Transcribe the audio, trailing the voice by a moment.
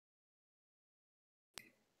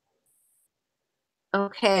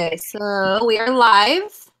Okay, so we are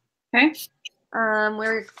live. Okay.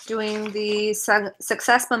 We're doing the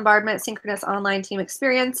Success Bombardment Synchronous Online Team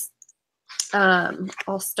Experience.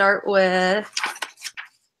 I'll start with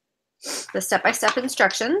the step-by-step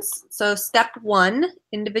instructions. So step 1,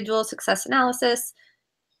 individual success analysis.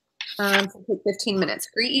 So take 15 minutes.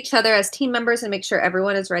 Greet each other as team members and make sure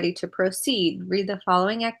everyone is ready to proceed. Read the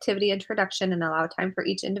following activity introduction and allow time for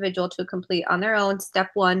each individual to complete on their own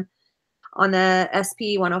step 1 on the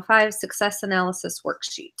SP 105 Success Analysis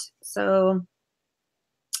Worksheet. So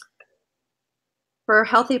for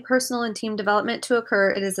healthy personal and team development to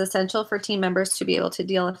occur, it is essential for team members to be able to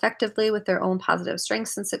deal effectively with their own positive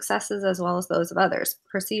strengths and successes as well as those of others.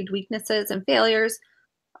 Perceived weaknesses and failures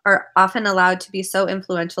are often allowed to be so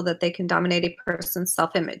influential that they can dominate a person's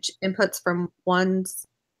self-image. Inputs from one's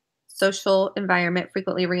social environment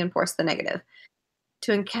frequently reinforce the negative.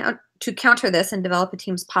 To counter this and develop a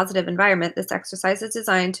team's positive environment, this exercise is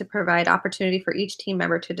designed to provide opportunity for each team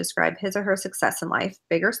member to describe his or her success in life,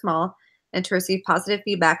 big or small, and to receive positive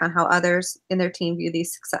feedback on how others in their team view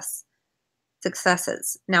these successes.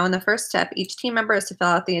 Now, in the first step, each team member is to fill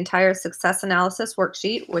out the entire success analysis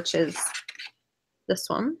worksheet, which is this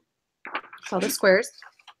one, all the squares.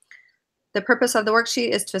 The purpose of the worksheet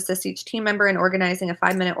is to assist each team member in organizing a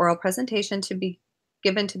 5-minute oral presentation to be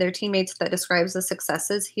given to their teammates that describes the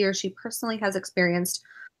successes he or she personally has experienced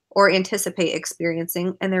or anticipate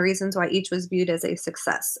experiencing and the reasons why each was viewed as a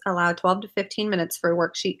success. Allow 12 to 15 minutes for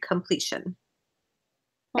worksheet completion.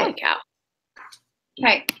 Holy cow.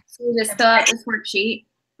 Okay, so we just fill out this worksheet.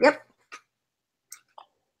 Yep.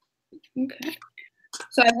 Okay.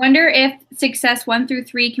 So I wonder if success 1 through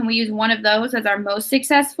 3, can we use one of those as our most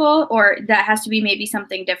successful, or that has to be maybe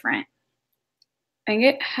something different? I think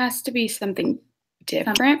it has to be something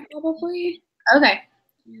different, probably. Okay.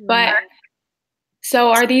 But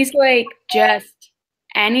so are these like just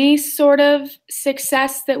any sort of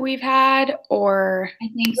success that we've had, or? I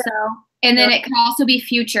think so. And then it can also be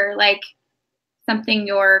future, like something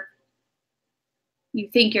you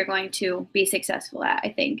think you're going to be successful at, I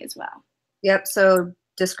think, as well. Yep. So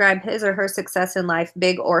describe his or her success in life,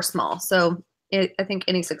 big or small. So I think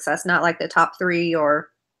any success, not like the top 3 or,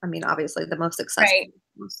 I mean, obviously the most successful. Right.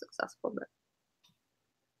 Most successful, but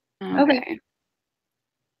okay.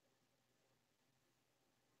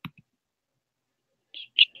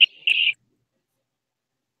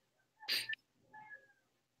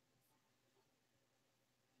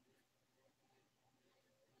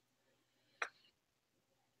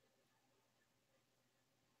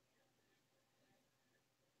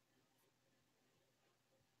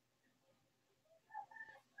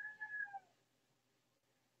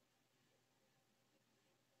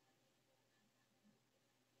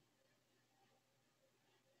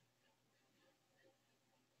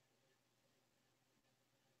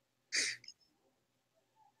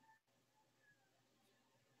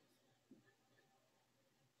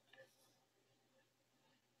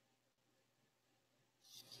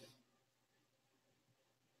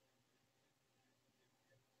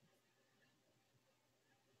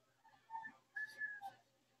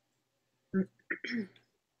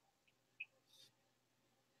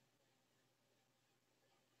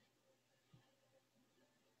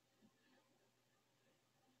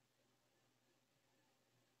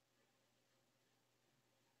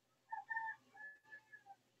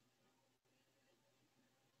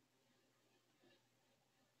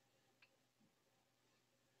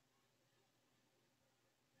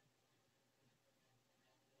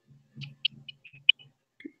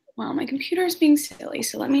 Well, my computer is being silly,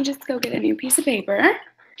 so let me just go get a new piece of paper.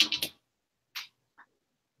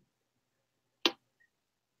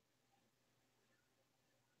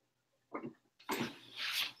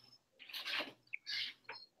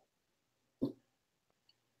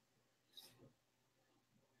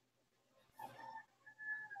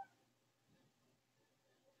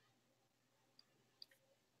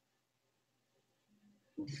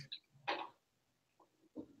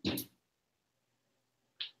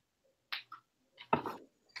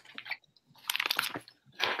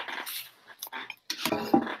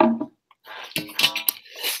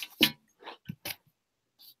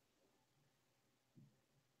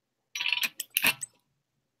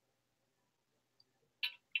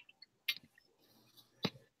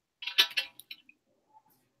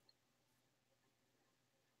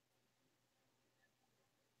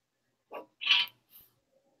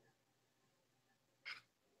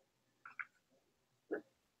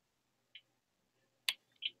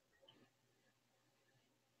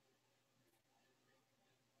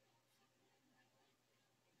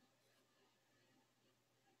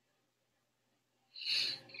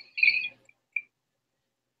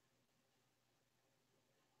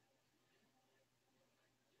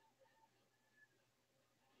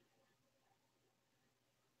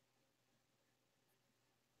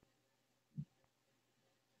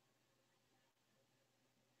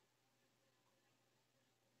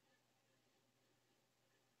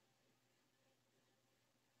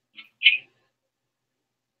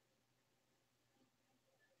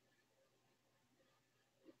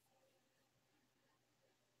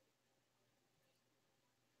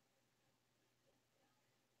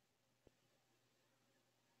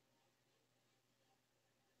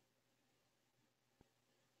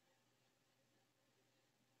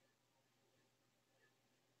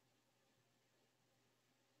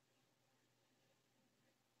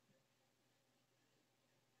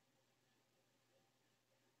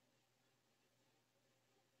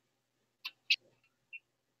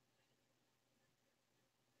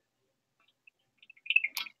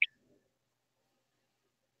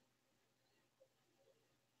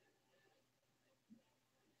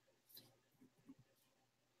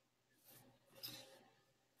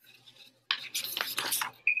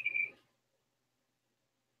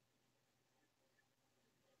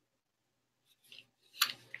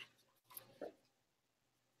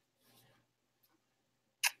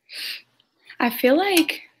 I feel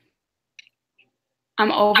like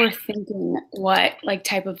I'm overthinking what like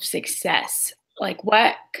type of success, like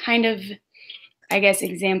what kind of, I guess,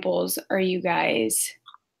 examples are you guys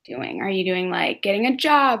doing? Are you doing like getting a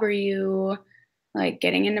job? Are you like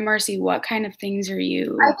getting into Mercy? What kind of things are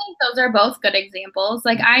you? I think those are both good examples.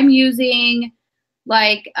 Like I'm using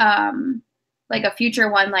like a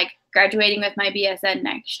future one, like graduating with my BSN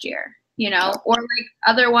next year, you know, or like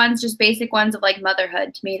other ones, just basic ones of like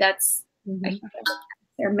motherhood. To me, that's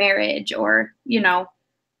their marriage, or you know,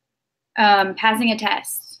 passing a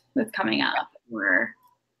test that's coming up. Or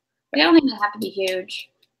I don't think they have to be huge.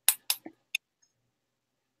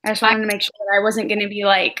 I just wanted to make sure that I wasn't going to be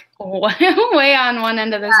like way on one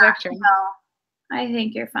end of the spectrum. No, I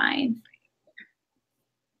think you're fine.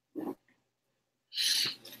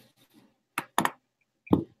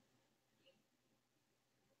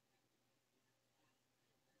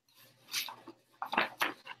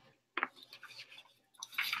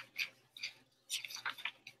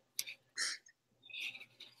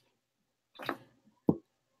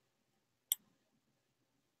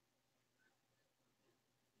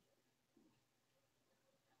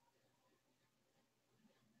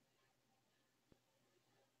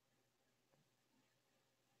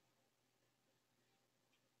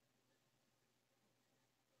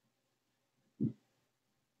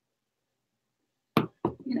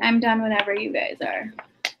 And I'm done whenever you guys are.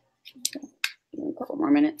 Give me a couple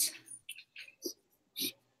more minutes.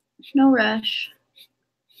 No rush.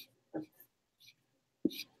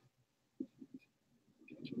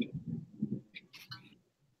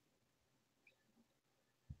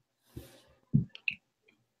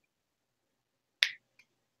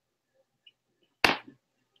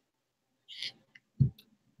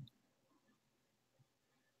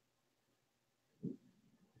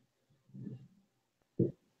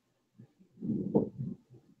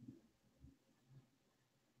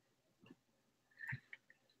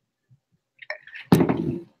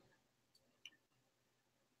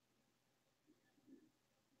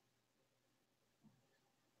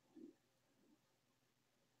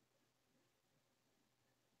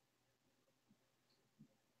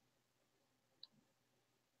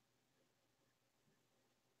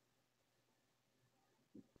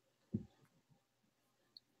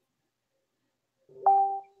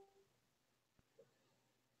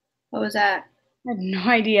 What was that? I have no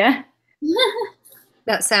idea.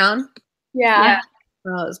 That sound? Yeah.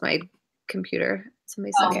 Oh, it was my computer.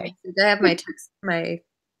 Somebody sent me a message. I have my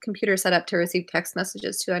computer set up to receive text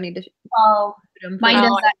messages too. I need to. Oh, mine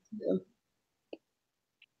does that too.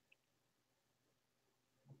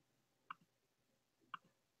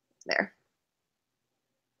 There.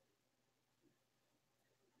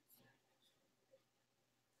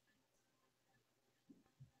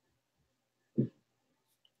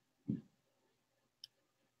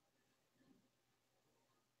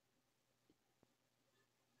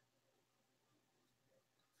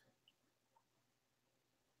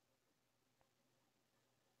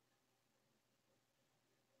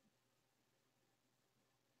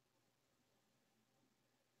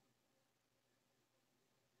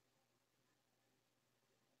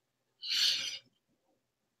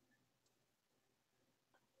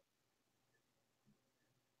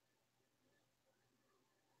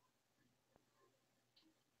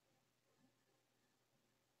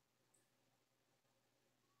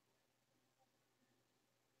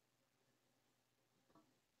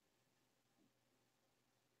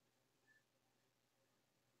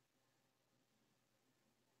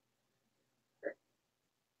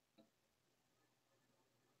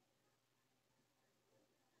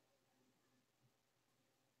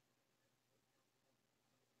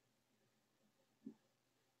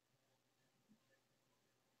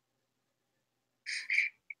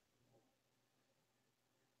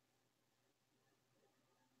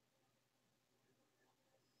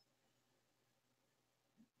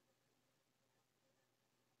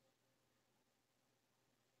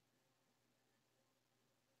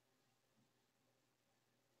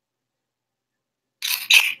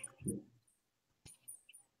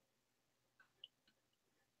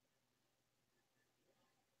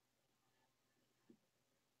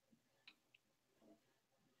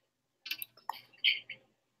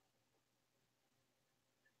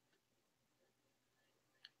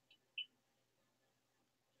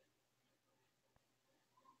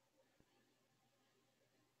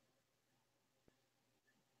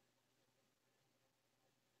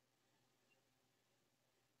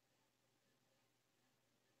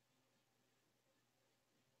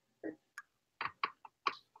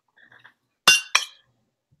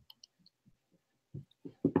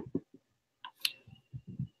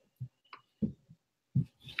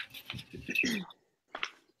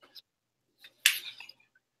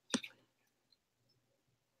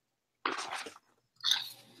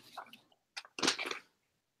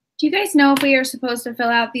 Do you guys know if we are supposed to fill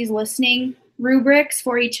out these listening rubrics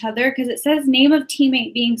for each other? Because it says name of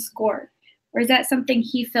teammate being scored. Or is that something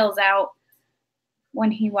he fills out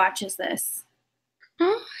when he watches this?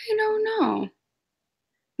 Oh, I don't know.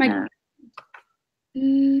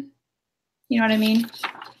 You know what I mean?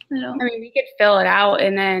 I mean, we could fill it out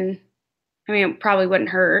and then, I mean, it probably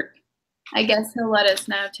wouldn't hurt. I guess he'll let us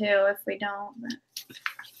know too if we don't. But.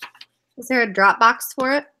 Is there a Dropbox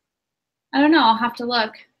for it? I don't know. I'll have to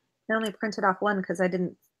look. I only printed off one because I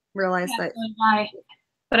didn't realize that.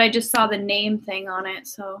 But I just saw the name thing on it,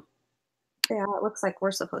 so. Yeah, it looks like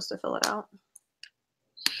we're supposed to fill it out.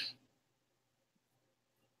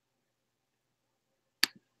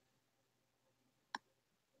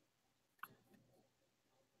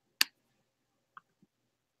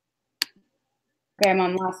 Okay, I'm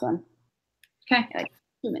on the last one. Okay. Like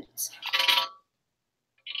 2 minutes.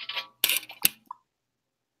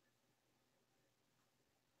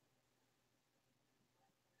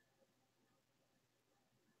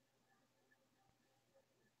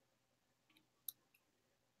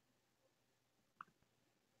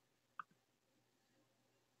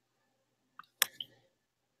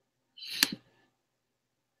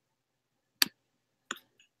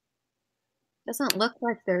 Doesn't look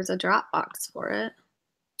like there's a Dropbox for it.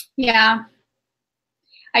 Yeah.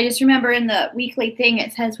 I just remember in the weekly thing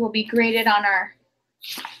it says we'll be graded on our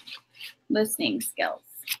listening skills.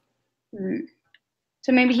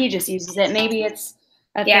 So maybe he just uses it. Maybe it's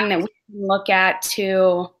a thing that we can look at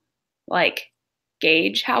to like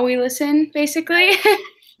gauge how we listen, basically.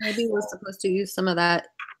 Maybe we're supposed to use some of that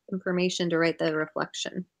information to write the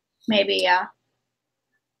reflection. Maybe, yeah.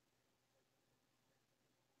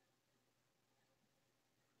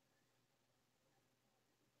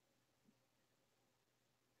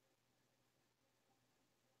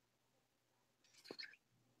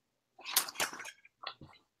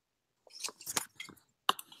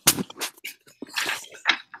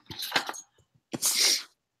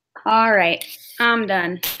 All right, I'm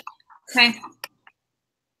done. Okay.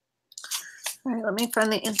 All right, let me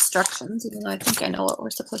find the instructions, even though I think I know what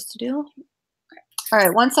we're supposed to do. All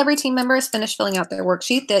right, once every team member is finished filling out their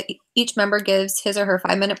worksheet, each member gives his or her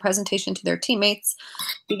 5-minute presentation to their teammates,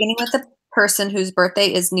 beginning with the person whose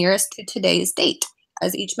birthday is nearest to today's date.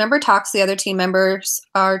 As each member talks, the other team members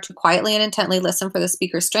are to quietly and intently listen for the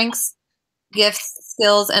speaker's strengths, gifts,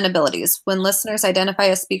 skills, and abilities. When listeners identify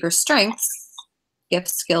a speaker's strengths,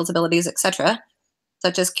 gifts, skills, abilities, etc.,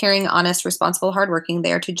 such as caring, honest, responsible, hardworking,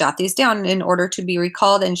 they are to jot these down in order to be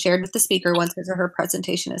recalled and shared with the speaker once his or her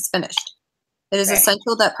presentation is finished. It is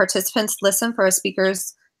essential that participants listen for a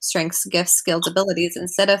speaker's strengths, gifts, skills, abilities,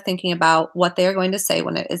 instead of thinking about what they are going to say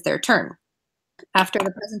when it is their turn. After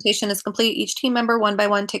the presentation is complete, each team member, one by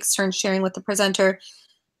one, takes turns sharing with the presenter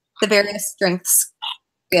the various strengths,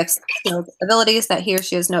 gifts, skills, abilities that he or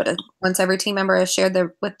she has noted. Once every team member has shared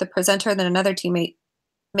with the presenter, then another teammate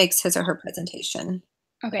makes his or her presentation.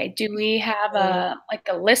 Okay, do we have a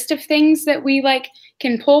list of things that we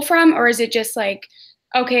can pull from, or is it just like,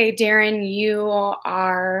 okay, Darren, you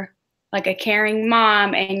are like a caring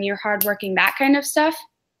mom and you're hardworking, that kind of stuff?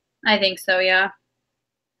 I think so, yeah.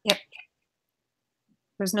 Yep.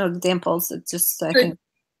 There's no examples. It's just, I think,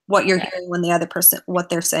 what you're hearing when the other person, what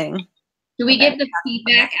they're saying. Do we give the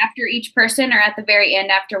feedback after each person or at the very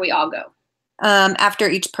end after we all go? After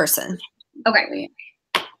each person. Okay.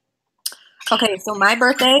 Okay, so my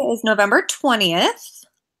birthday is November 20th.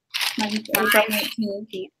 Mine's April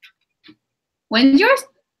 19th. When's yours?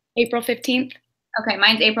 April 15th. Okay,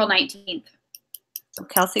 mine's April 19th. So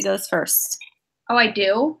Kelsey goes first. Oh, I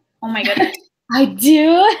do? Oh my goodness. I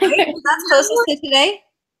do. That's closest to today.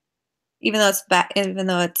 Even though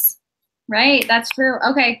it's right, that's true.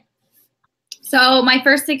 Okay. So my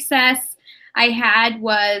first success I had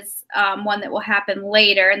was one that will happen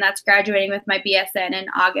later, and that's graduating with my BSN in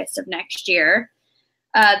August of next year.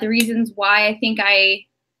 The reasons why I think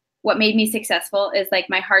what made me successful is like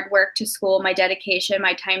my hard work to school, my dedication,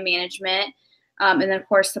 my time management, and then of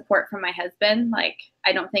course support from my husband. Like,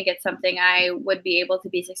 I don't think it's something I would be able to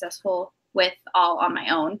be successful with all on my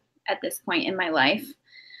own at this point in my life.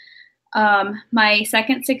 My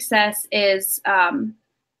second success is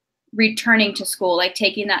returning to school, like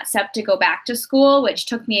taking that step to go back to school, which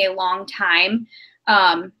took me a long time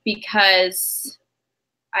because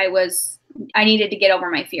I needed to get over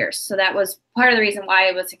my fears. So that was part of the reason why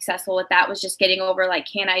I was successful with that, was just getting over like,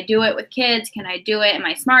 can I do it with kids? Can I do it? Am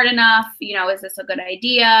I smart enough? Is this a good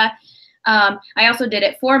idea? I also did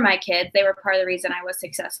it for my kids. They were part of the reason I was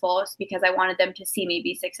successful, is because I wanted them to see me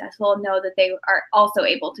be successful and know that they are also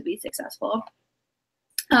able to be successful.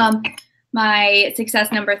 My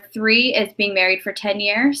success number 3 is being married for 10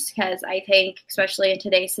 years, because I think, especially in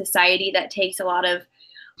today's society, that takes a lot of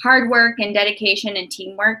hard work and dedication and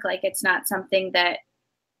teamwork. Like, it's not something that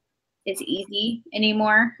is easy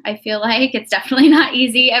anymore. I feel like it's definitely not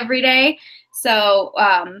easy every day. So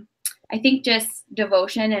I think just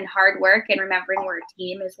devotion and hard work and remembering we're a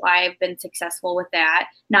team is why I've been successful with that,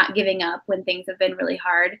 not giving up when things have been really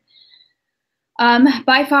hard.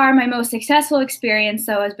 By far, my most successful experience,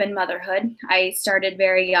 though, has been motherhood. I started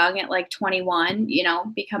very young at like 21,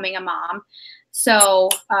 becoming a mom. So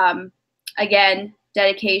again,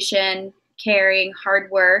 dedication, caring, hard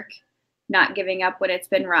work, not giving up when it's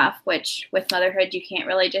been rough, which with motherhood, you can't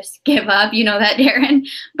really just give up. You know that, Darren,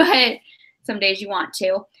 but some days you want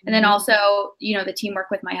to. And then also, the teamwork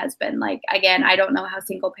with my husband. Like, again, I don't know how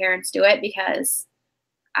single parents do it, because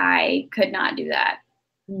I could not do that.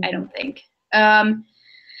 I don't think.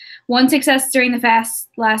 One success during the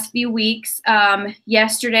last few weeks.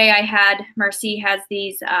 Yesterday I had, Mercy has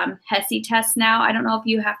these HESI tests now. I don't know if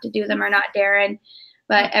you have to do them or not, Darren,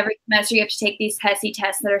 but every semester you have to take these HESI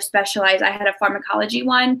tests that are specialized. I had a pharmacology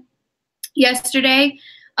one yesterday.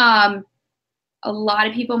 A lot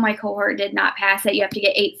of people in my cohort did not pass it. You have to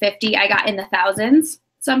get 850. I got in the thousands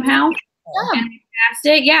somehow. And I passed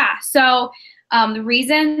it. Yeah. So the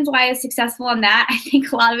reasons why I was successful on that, I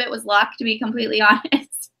think a lot of it was luck, to be completely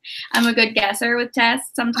honest. I'm a good guesser with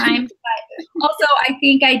tests sometimes, but also I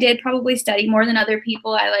think I did probably study more than other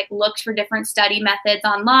people. I looked for different study methods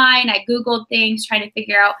online. I Googled things, trying to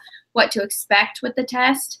figure out what to expect with the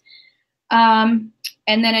test. And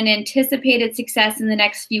then an anticipated success in the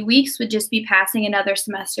next few weeks would just be passing another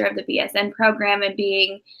semester of the BSN program and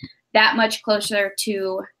being that much closer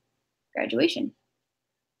to graduation.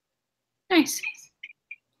 Nice.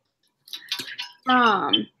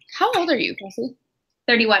 How old are you, Kelsey?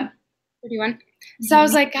 31. 31. So I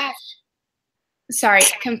was like, gosh, sorry,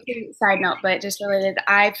 complete side note, but just related.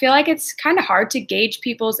 I feel like it's kind of hard to gauge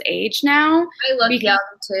people's age now. I look young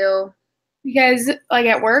too. Because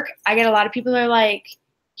at work, I get a lot of people that are like,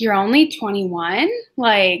 you're only 21?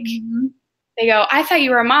 Like, they go, I thought you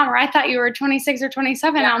were a mom, or I thought you were 26 or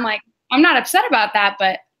 27. Yeah. I'm like, I'm not upset about that,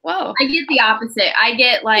 but whoa. I get the opposite. I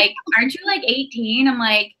get aren't you 18? I'm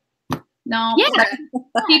like, no. Yeah.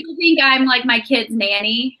 People think I'm my kid's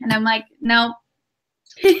nanny, and I'm like, no,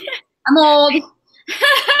 I'm old.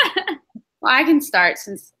 Well, I can start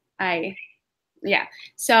since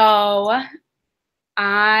So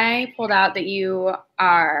I pulled out that you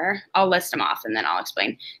are, I'll list them off and then I'll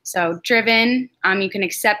explain. So driven, you can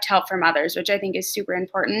accept help from others, which I think is super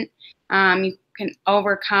important. You can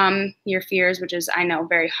overcome your fears, which is, I know,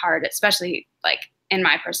 very hard, especially in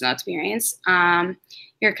my personal experience.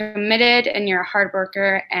 You're committed and you're a hard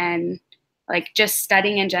worker, and just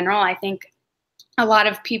studying in general. I think a lot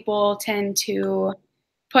of people tend to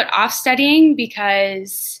put off studying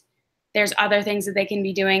because there's other things that they can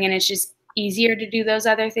be doing, and it's just easier to do those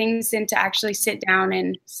other things than to actually sit down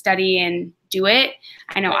and study and do it.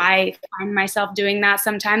 I know I find myself doing that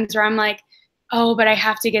sometimes, where I'm like, oh, but I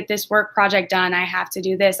have to get this work project done. I have to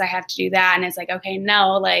do this. I have to do that. And it's like, okay,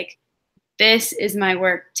 no, this is my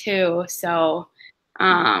work too. So,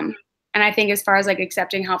 and I think as far as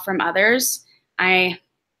accepting help from others, I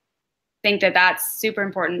think that that's super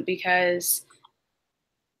important, because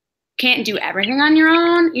can't do everything on your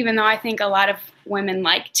own, even though I think a lot of women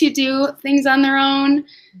like to do things on their own.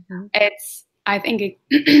 It's, I think,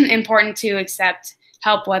 important to accept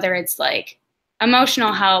help, whether it's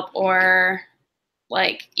emotional help or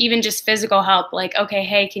even just physical help. Okay,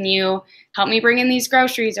 hey, can you help me bring in these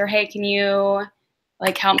groceries? Or hey, can you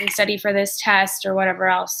help me study for this test, or whatever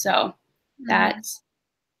else? So that's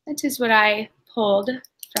just what I pulled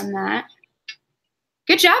from that.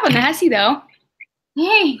 Good job on the HESI though.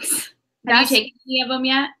 Thanks. Have you taken any of them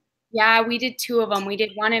yet? Yeah, we did 2 of them. We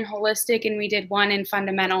did one in holistic and we did one in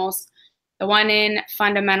fundamentals. The one in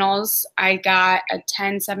fundamentals, I got a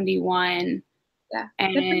 1071. Yeah.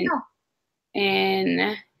 And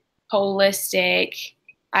in holistic,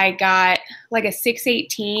 I got a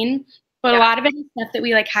 618. But a lot of it is stuff that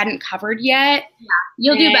we hadn't covered yet. Yeah,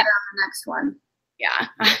 you'll do better on the next one. Yeah,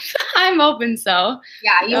 I'm open. So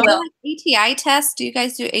yeah, you will. ATI test. Do you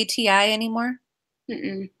guys do ATI anymore?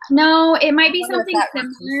 No, it might be something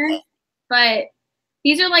similar, but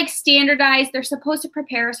these are standardized. They're supposed to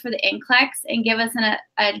prepare us for the NCLEX and give us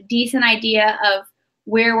a decent idea of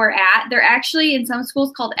where we're at. They're actually in some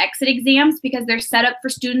schools called exit exams, because they're set up for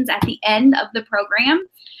students at the end of the program.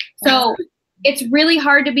 So it's really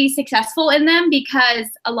hard to be successful in them, because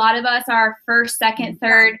a lot of us are first, second,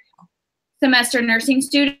 third semester nursing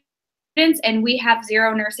students. students, and we have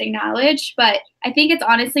zero nursing knowledge. But I think it's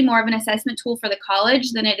honestly more of an assessment tool for the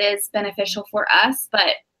college than it is beneficial for us.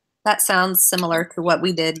 But that sounds similar to what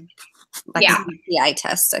we did, like yeah. the CPI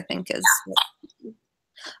test, I think is.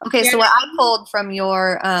 Okay, so what I pulled from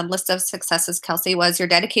your list of successes, Kelsey, was your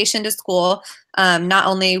dedication to school, not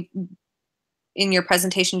only in your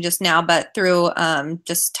presentation just now, but through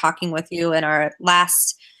just talking with you in our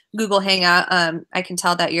last Google Hangout. I can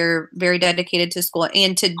tell that you're very dedicated to school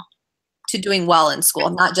and to doing well in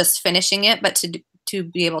school, not just finishing it, but to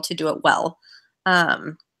be able to do it well.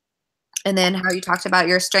 And then how you talked about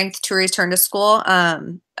your strength to return to school.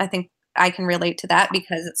 I think I can relate to that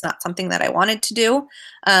because it's not something that I wanted to do.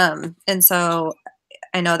 And so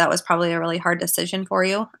I know that was probably a really hard decision for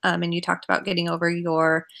you. And you talked about getting over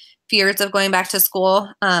your fears of going back to school.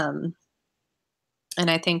 And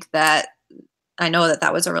I think that I know that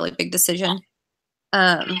that was a really big decision.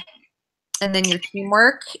 And then your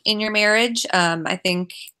teamwork in your marriage. I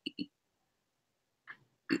think,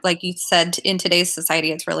 like you said, in today's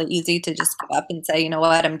society, it's really easy to just give up and say, you know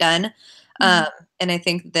what, I'm done. And I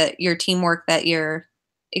think that your teamwork that you're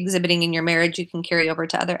exhibiting in your marriage, you can carry over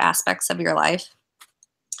to other aspects of your life.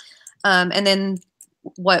 And then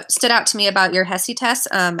what stood out to me about your HESI test,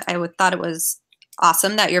 I thought it was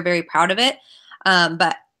awesome that you're very proud of it.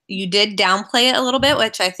 But you did downplay it a little bit,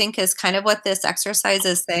 which I think is kind of what this exercise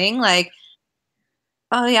is saying. Like,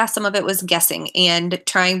 oh yeah, some of it was guessing and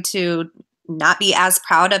trying to not be as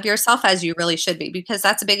proud of yourself as you really should be, because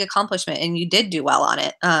that's a big accomplishment and you did do well on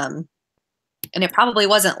it. And it probably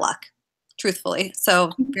wasn't luck, truthfully.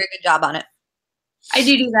 So very good job on it. I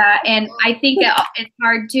do that. And I think it's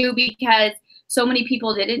hard too because so many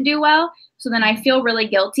people didn't do well. So then I feel really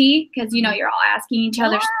guilty because, you know, you're all asking each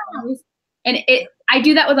other stories. And I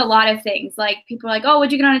do that with a lot of things. Like people are like, oh,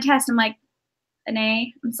 what'd you get on a test? I'm like, an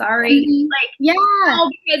A. I'm sorry. Like, yeah. No,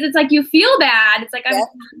 because it's like you feel bad. It's like, yeah.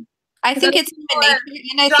 I think it's human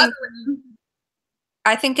nature, and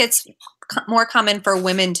I think it's more common for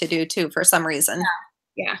women to do too, for some reason.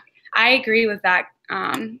 Yeah, I agree with that.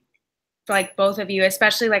 Like both of you,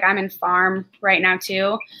 especially like I'm in farm right now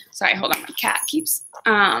too. Sorry, hold on, my cat keeps.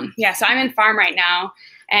 Yeah, so I'm in farm right now,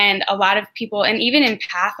 and a lot of people, and even in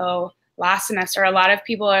Patho last semester, a lot of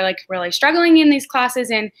people are like really struggling in these classes,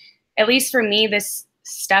 and at least for me, this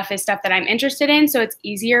stuff is stuff that I'm interested in, so it's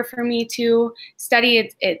easier for me to study.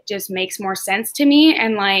 It just makes more sense to me,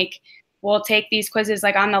 and like we'll take these quizzes.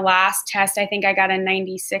 Like on the last test, I think I got a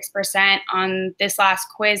 96%. On this last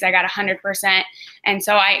quiz, I got 100%. And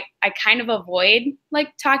so I kind of avoid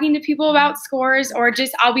like talking to people about scores, or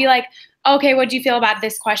just I'll be like, okay, what'd you feel about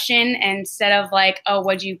this question? Instead of like, oh,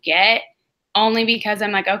 what'd you get? Only because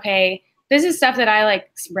I'm like, okay, this is stuff that I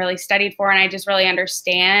like really studied for and I just really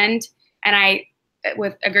understand. And I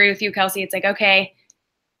agree with you, Kelsey. It's like, okay,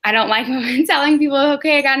 I don't like telling people,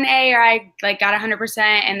 okay, I got an A or I like got 100%,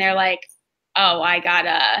 and they're like, oh, I got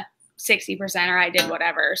a 60% or I did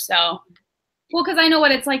whatever. So, well, because I know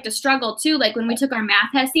what it's like to struggle too. Like when we took our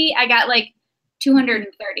math HESI, I got like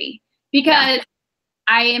 230 because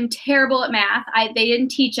I am terrible at math. They didn't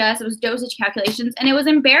teach us. It was dosage calculations, and it was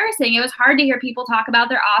embarrassing. It was hard to hear people talk about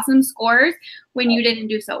their awesome scores when you didn't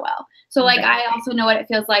do so well. So like I also know what it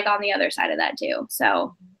feels like on the other side of that too.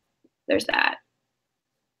 So there's that.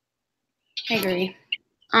 I agree.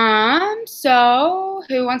 So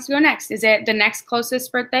who wants to go next? Is it the next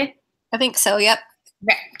closest birthday? I think so, yep.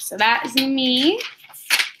 Okay, so that is me.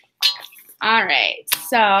 All right,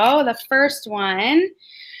 so the first one,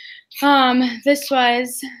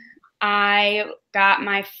 I got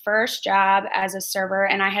my first job as a server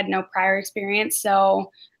and I had no prior experience.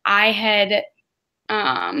 So I had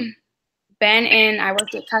I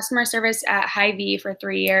worked at customer service at Hy-Vee for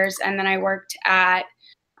 3 years, and then I worked at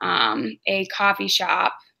a coffee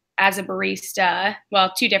shop as a barista.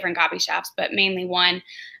 Well, 2 different coffee shops, but mainly one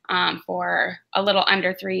for a little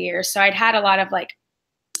under 3 years. So I'd had a lot of like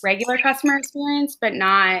regular customer experience, but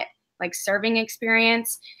not like serving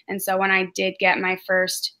experience. And so when I did get my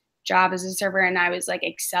first job as a server and I was like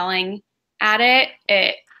excelling at it,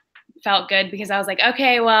 it felt good because I was like,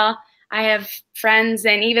 okay, well, I have friends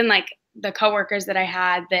and even like the coworkers that I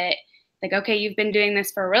had that like, okay, you've been doing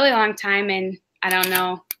this for a really long time, and I don't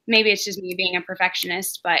know, maybe it's just me being a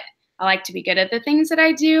perfectionist, but I like to be good at the things that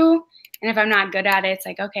I do. And if I'm not good at it, it's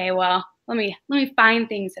like, okay, well, let me find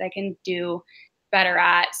things that I can do better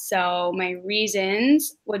at. So my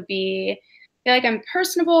reasons would be, I feel like I'm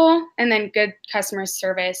personable, and then good customer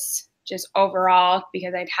service just overall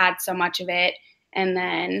because I'd had so much of it. And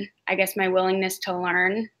then I guess my willingness to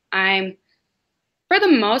learn. I'm, for the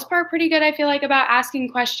most part, pretty good, I feel like, about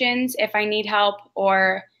asking questions if I need help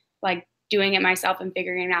or like doing it myself and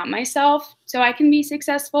figuring it out myself so I can be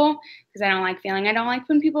successful, because I don't like failing. I don't like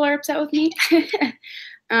when people are upset with me.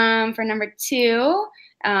 For number 2,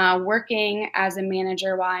 working as a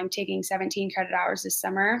manager while I'm taking 17 credit hours this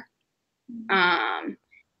summer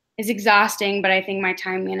is exhausting, but I think my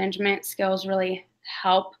time management skills really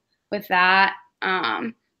help with that.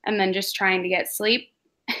 And then just trying to get sleep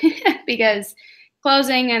because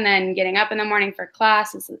closing and then getting up in the morning for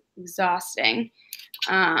class is exhausting.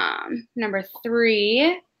 Number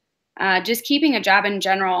 3, just keeping a job in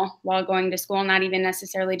general while going to school, not even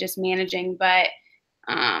necessarily just managing, but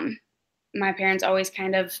my parents always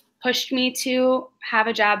kind of pushed me to have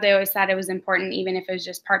a job. They always thought it was important, even if it was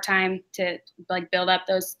just part-time, to like build up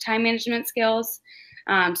those time management skills.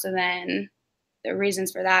 So then the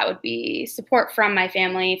reasons for that would be support from my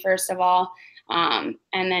family, first of all, and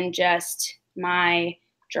then just my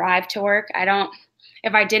drive to work.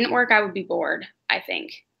 If I didn't work, I would be bored, I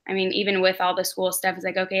think. I mean, even with all the school stuff, it's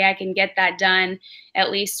like, okay, I can get that done.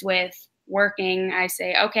 At least with working, I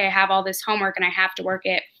say, okay, I have all this homework and I have to work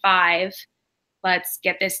at 5. Let's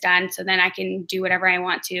get this done so then I can do whatever I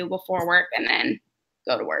want to before work and then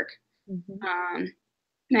go to work.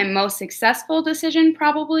 My most successful decision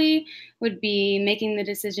probably would be making the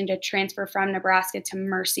decision to transfer from Nebraska to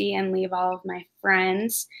Mercy and leave all of my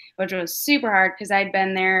friends, which was super hard because I'd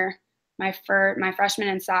been there my freshman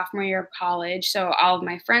and sophomore year of college. So all of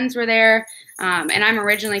my friends were there. And I'm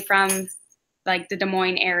originally from like the Des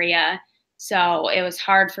Moines area. So it was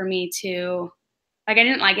hard for me to, like, I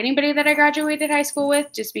didn't like anybody that I graduated high school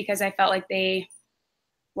with just because I felt like they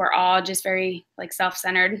were all just very like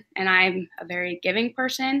self-centered, and I'm a very giving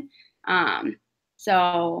person.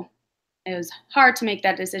 So it was hard to make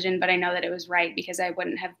that decision, but I know that it was right because I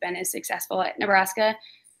wouldn't have been as successful at Nebraska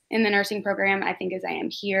in the nursing program, I think, as I am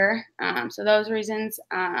here. So those reasons,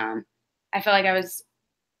 I felt like I was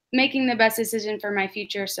making the best decision for my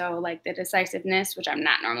future. So like the decisiveness, which I'm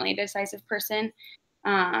not normally a decisive person.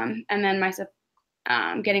 And then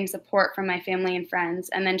getting support from my family and friends,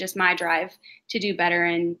 and then just my drive to do better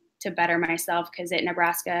and to better myself. Because at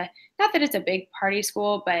Nebraska, not that it's a big party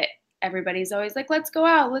school, but everybody's always like, let's go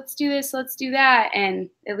out, let's do this, let's do that. And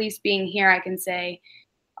at least being here, I can say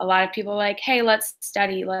a lot of people are like, hey, let's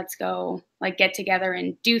study, let's go like get together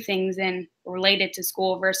and do things and related to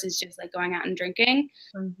school versus just like going out and drinking.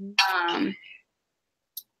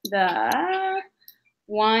 The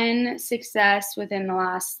one success within the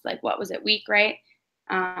last, like, what was it, week, right?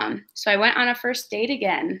 So I went on a first date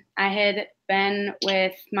again. I had been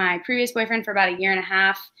with my previous boyfriend for about 1.5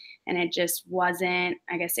 years, and it just wasn't,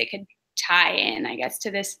 I guess it could tie in, I guess, to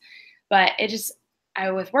this, but I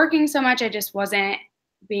was working so much, I just wasn't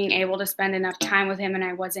being able to spend enough time with him, and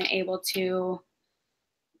I wasn't able to,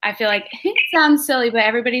 I feel like it sounds silly, but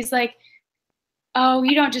everybody's like, oh,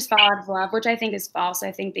 you don't just fall out of love, which I think is false.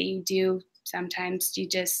 I think that you do sometimes. You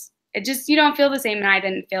don't feel the same, and I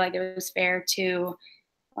didn't feel like it was fair to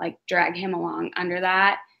like drag him along under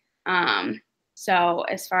that. So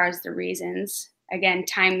as far as the reasons, again,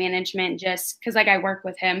 time management, just because like I work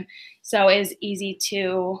with him, so it was easy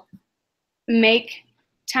to make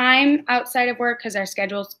time outside of work because our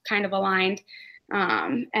schedules kind of aligned.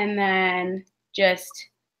 And then just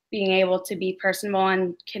being able to be personable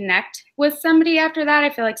and connect with somebody after that. I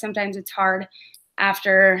feel like sometimes it's hard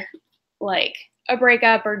after like a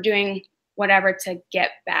breakup or doing whatever to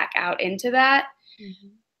get back out into that.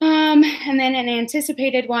 And then an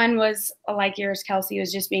anticipated one was like yours, Kelsey,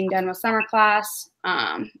 was just being done with summer class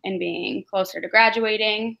and being closer to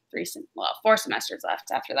graduating. 4 semesters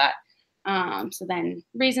left after that. So then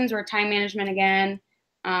reasons were time management again,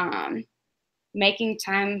 making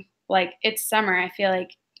time, like it's summer. I feel like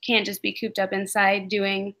you can't just be cooped up inside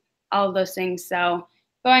doing all of those things. So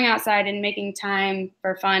going outside and making time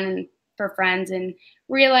for fun and for friends, and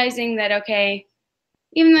realizing that, okay,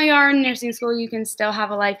 even though you are in nursing school, you can still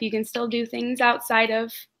have a life. You can still do things outside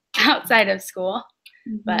of school.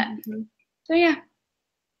 But so yeah.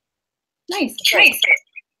 Nice.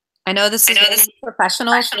 I know this is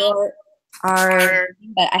professional for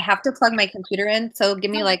but I have to plug my computer in. So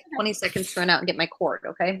give me like 20 seconds to run out and get my cord,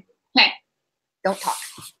 okay? Okay. Don't talk.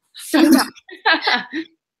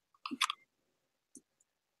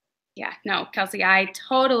 Yeah, no, Kelsey, I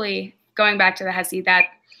totally, going back to the HESI, that,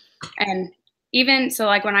 and even so,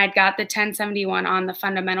 like when I got the 1071 on the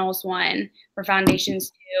fundamentals one for foundations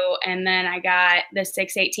 2, and then I got the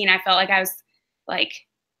 618, I felt like I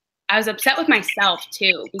was upset with myself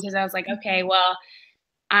too, because I was like, okay, well,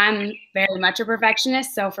 I'm very much a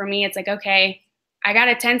perfectionist. So for me, it's like, okay, I got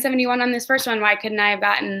a 1071 on this first one. Why couldn't I have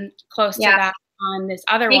gotten close to that on this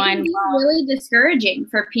other It one. can be really discouraging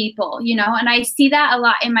for people, you know, and I see that a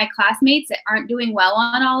lot in my classmates that aren't doing well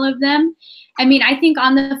on all of them. I mean, I think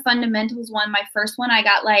on the fundamentals one, my first one, I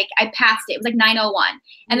got like, I passed it. It was like 901.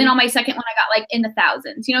 And then on my second one, I got like in the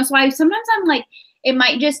thousands, you know, so sometimes I'm like, it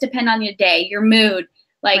might just depend on your day, your mood.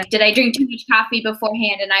 Like, Right. Did I drink too much coffee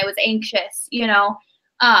beforehand and I was anxious, you know?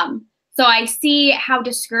 So I see how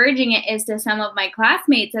discouraging it is to some of my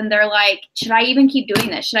classmates, and they're like, should I even keep doing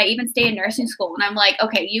this? Should I even stay in nursing school? And I'm like,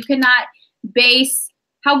 okay, you cannot base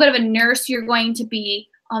how good of a nurse you're going to be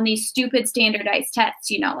on these stupid standardized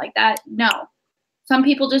tests, you know, like that. No. Some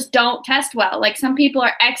people just don't test well. Like some people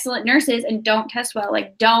are excellent nurses and don't test well.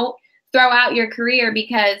 Like don't throw out your career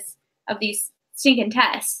because of these stinking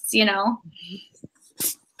tests, you know?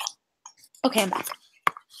 Okay, I'm back.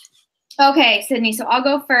 Okay, Sydney, so I'll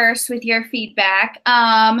go first with your feedback.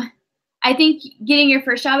 I think getting your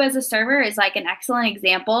first job as a server is like an excellent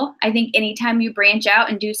example. I think anytime you branch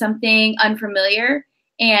out and do something unfamiliar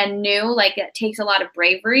and new, like it takes a lot of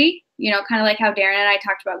bravery, you know, kind of like how Darren and I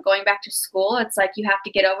talked about going back to school. It's like you have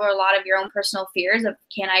to get over a lot of your own personal fears of,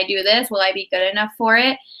 can I do this? Will I be good enough for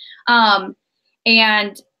it?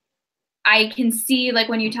 And I can see, like,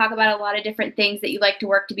 when you talk about a lot of different things that you like to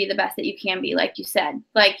work to be the best that you can be, like you said,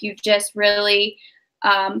 like you just really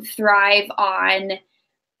thrive on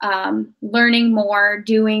learning more,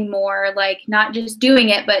 doing more, like not just doing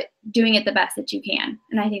it, but doing it the best that you can.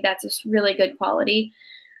 And I think that's just really good quality.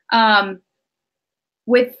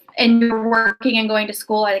 And you're working and going to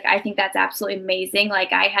school, I think that's absolutely amazing.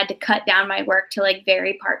 Like I had to cut down my work to like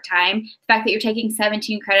very part-time. The fact that you're taking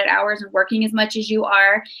 17 credit hours and working as much as you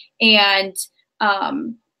are and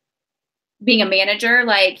being a manager,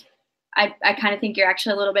 like I kind of think you're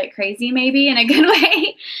actually a little bit crazy maybe in a good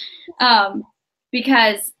way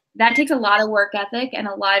because that takes a lot of work ethic and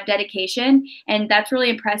a lot of dedication. And that's really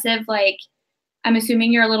impressive. Like I'm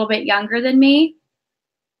assuming you're a little bit younger than me.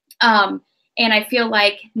 And I feel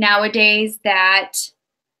like nowadays that,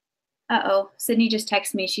 Sydney just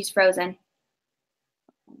texted me. She's frozen.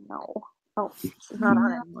 No. Oh, she's not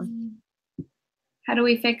on anymore. How do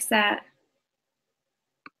we fix that?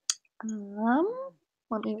 Let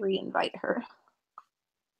me re-invite her.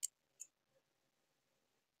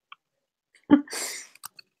 I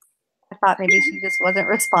thought maybe she just wasn't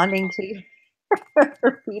responding to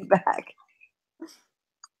her feedback.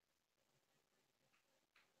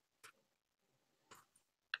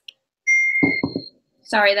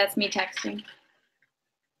 Sorry, that's me texting.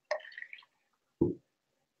 I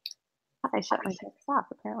shut my text off.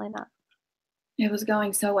 Apparently not. It was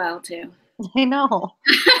going so well too. I know.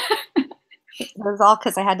 It was all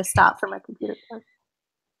because I had to stop for my computer.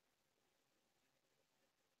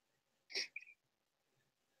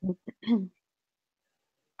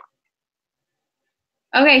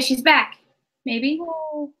 Okay, she's back. Maybe.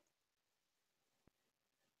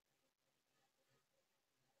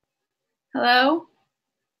 Hello?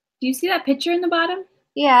 Do you see that picture in the bottom?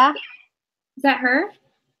 Yeah. Is that her?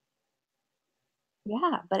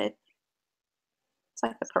 Yeah, but it's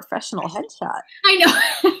like the professional headshot. I know.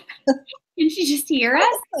 Can she just hear us?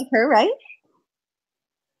 That's like her, right?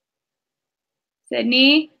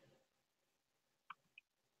 Sydney?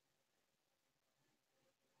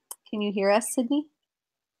 Can you hear us, Sydney?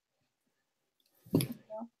 Hold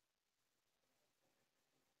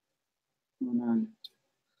on.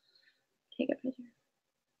 Take a picture.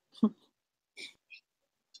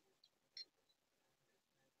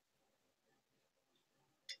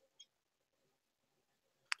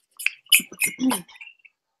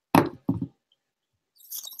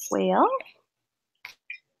 Well,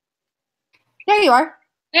 there you are.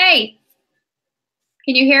 Hey,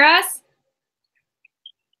 can you hear us?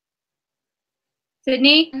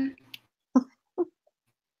 Sydney?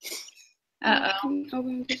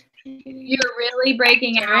 Uh-oh. You're really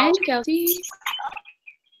breaking out. Kelsey?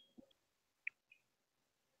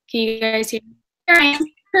 Can you guys hear me? Here I am.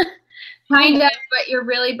 Kind of, but you're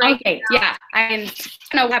really breaking Okay, out. yeah. I don't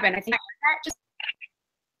know what happened. I think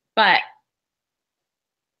but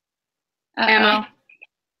am I?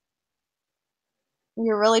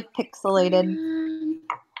 You're really pixelated.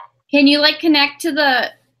 Can you like connect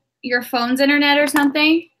to your phone's internet or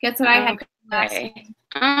something? Guess what I had. Okay.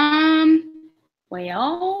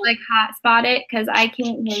 Well, Like hotspot it because I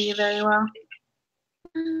can't hear you very well.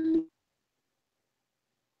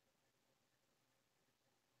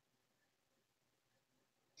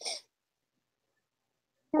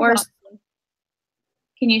 Or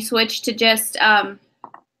can you switch to just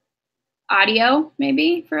audio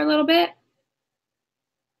maybe for a little bit?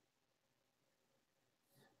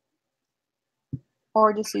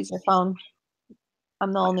 Or just use your phone.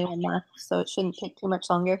 I'm the only one left, so it shouldn't take too much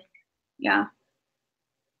longer. Yeah.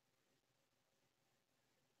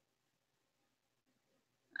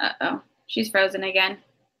 Uh-oh. She's frozen again.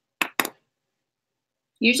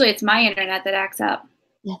 Usually it's my internet that acts up.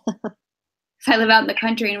 I live out in the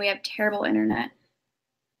country and we have terrible internet.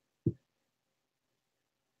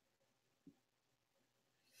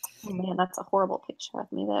 Oh man, that's a horrible picture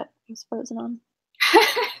of me that was frozen on.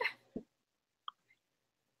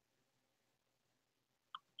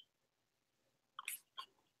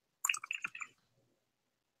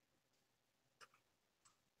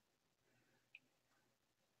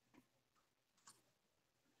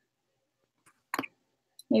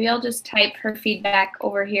 Maybe I'll just type her feedback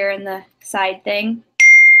over here in the side thing.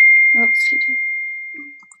 Oops,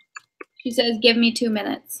 she says, give me 2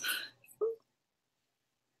 minutes.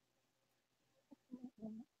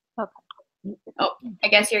 Okay. Oh, I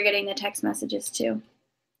guess you're getting the text messages too.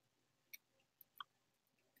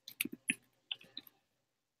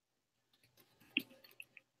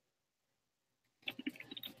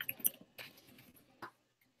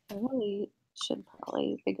 I really should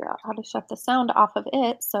probably figure out how to shut the sound off of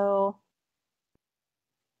it so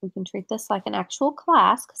we can treat this like an actual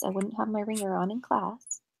class, because I wouldn't have my ringer on in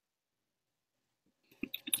class.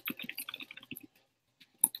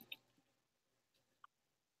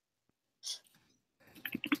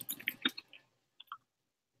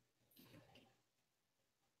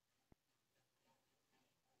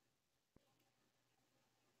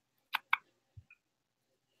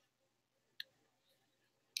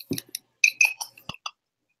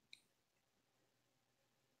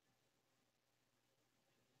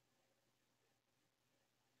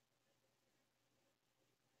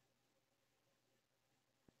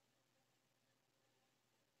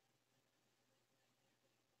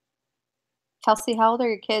 Kelsey, how old are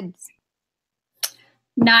your kids?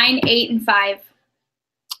 9, 8, and 5.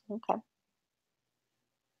 Okay.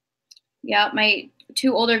 Yeah, my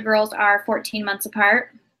 2 older girls are 14 months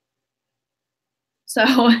apart. So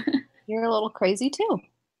You're a little crazy too.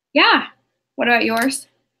 yeah. What about yours?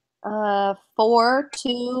 4,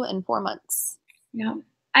 2, and 4 months. Yeah.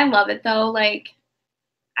 I love it though. Like,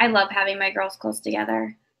 I love having my girls close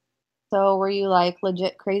together. So were you like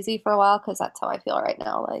legit crazy for a while? Because that's how I feel right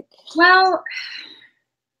now. Like, Well,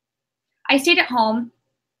 I stayed at home.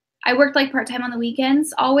 I worked like part-time on the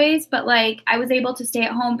weekends always, but like I was able to stay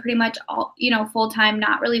at home pretty much all, full-time,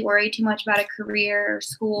 not really worry too much about a career or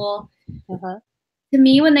school. uh-huh. To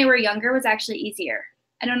me, when they were younger, was actually easier.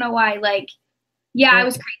 I don't know why. Like, yeah, I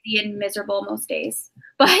was crazy and miserable most days,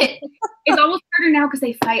 but it's almost harder now because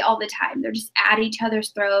they fight all the time. They're just at each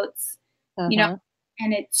other's throats, and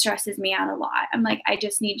it stresses me out a lot. I'm like, I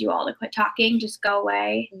just need you all to quit talking, just go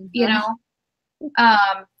away,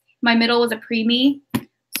 My middle was a preemie,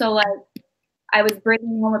 so like I was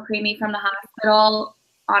bringing home a preemie from the hospital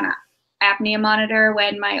on an apnea monitor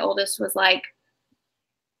when my oldest was like,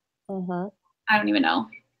 I don't even know,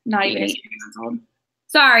 not even 18 months old.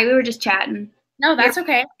 Sorry, we were just chatting. No, that's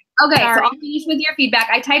okay. Okay, Sorry. so I'll finish with your feedback.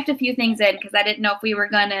 I typed a few things in because I didn't know if we were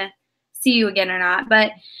gonna see you again or not.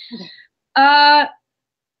 But how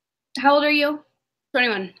old are you?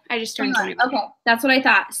 21. I just turned 21. Okay, that's what I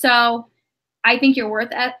thought. So I think your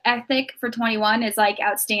worth ethic for 21 is like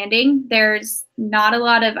outstanding. There's not a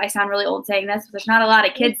lot of, I sound really old saying this, but there's not a lot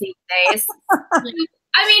of kids these days.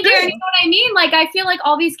 I mean, Darren, you know what I mean? Like, I feel like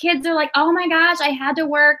all these kids are like, oh my gosh, I had to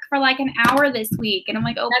work for like an hour this week. And I'm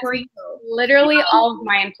like, oh, poor you. Literally all of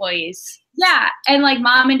my employees. Yeah. And like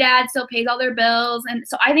mom and dad still pays all their bills. And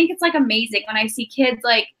so I think it's like amazing when I see kids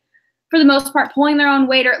like, for the most part, pulling their own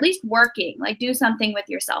weight or at least working, like do something with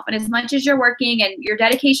yourself. And as much as you're working and your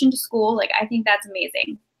dedication to school, like I think that's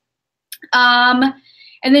amazing.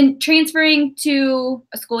 And then transferring to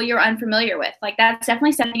a school you're unfamiliar with, like that's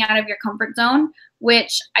definitely stepping out of your comfort zone,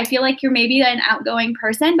 which I feel like you're maybe an outgoing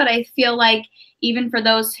person, but I feel like even for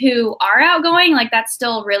those who are outgoing, like that's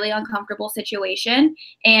still a really uncomfortable situation.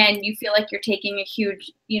 And you feel like you're taking a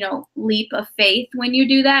huge, leap of faith when you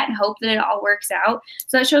do that and hope that it all works out.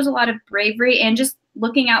 So that shows a lot of bravery and just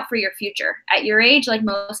looking out for your future. At your age, like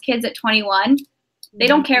most kids at 21, they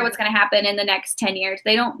don't care what's going to happen in the next 10 years.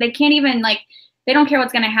 They don't care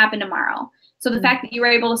what's going to happen tomorrow. So the fact that you were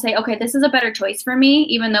able to say, okay, this is a better choice for me,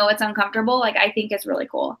 even though it's uncomfortable, like I think is really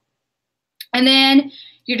cool. And then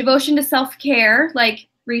your devotion to self-care, like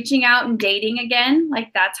reaching out and dating again,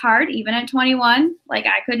 like that's hard, even at 21. Like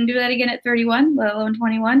I couldn't do that again at 31, let alone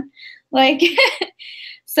 21. Like,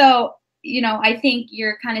 so, I think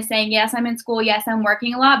you're kind of saying, yes, I'm in school. Yes, I'm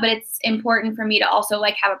working a lot, but it's important for me to also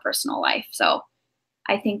like have a personal life. So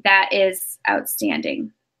I think that is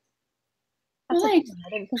outstanding. I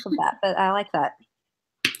didn't think of that, but I like that.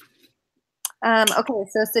 Okay,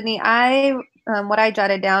 so Sydney, what I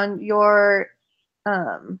jotted down,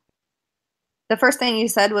 um, the first thing you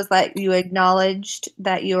said was that you acknowledged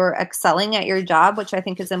that you're excelling at your job, which I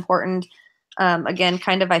think is important. Again,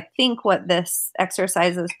 kind of, I think what this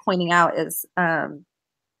exercise is pointing out is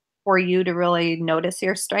for you to really notice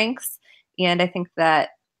your strengths. And I think that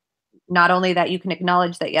not only that you can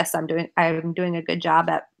acknowledge that, yes, I'm doing a good job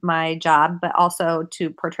at my job, but also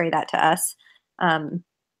to portray that to us um,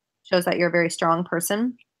 shows that you're a very strong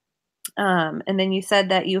person. And then you said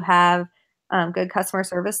that you have good customer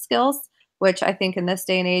service skills, which I think in this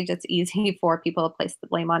day and age, it's easy for people to place the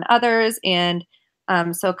blame on others. And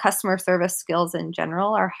so customer service skills in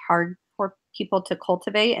general are hard for people to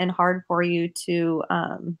cultivate and hard for you to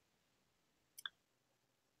learn.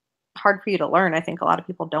 I think a lot of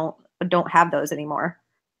people don't have those anymore.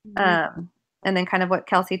 Mm-hmm. And then kind of what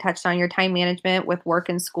Kelsey touched on, your time management with work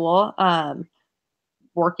and school.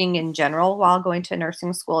 Working in general while going to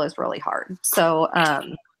nursing school is really hard. So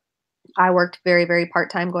I worked very, very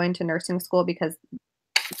part-time going to nursing school because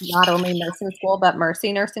not only nursing school, but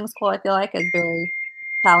Mercy Nursing School, I feel like is very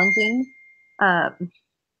challenging.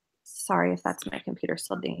 Sorry if that's my computer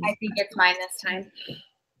still dinging. I think it's mine this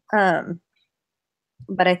time.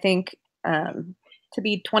 But I think to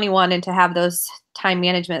be 21 and to have those time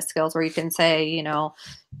management skills where you can say,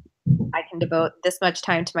 I can devote this much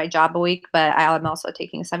time to my job a week, but I am also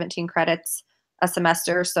taking 17 credits a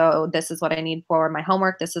semester. So this is what I need for my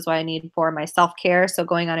homework. This is what I need for my self-care. So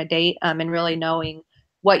going on a date and really knowing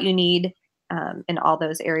what you need in all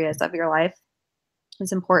those areas of your life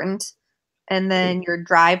is important. And then your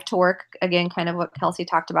drive to work, again, kind of what Kelsey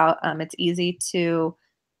talked about. It's easy to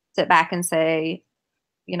sit back and say,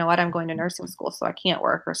 you know what, I'm going to nursing school, so I can't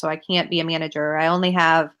work, or so I can't be a manager. I only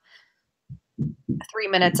have 3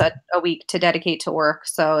 minutes a week to dedicate to work,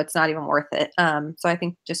 so it's not even worth it. So I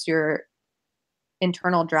think just your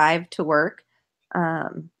internal drive to work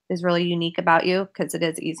is really unique about you because it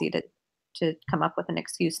is easy to come up with an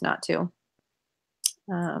excuse not to.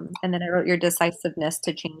 And then I wrote your decisiveness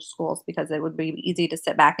to change schools because it would be easy to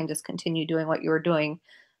sit back and just continue doing what you were doing.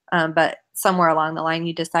 But somewhere along the line,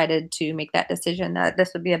 you decided to make that decision that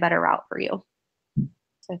this would be a better route for you.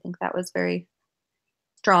 So I think that was very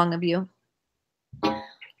strong of you.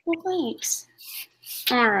 Well, thanks.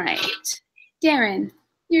 All right. Darren,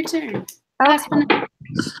 your turn. Okay.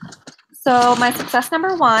 So my success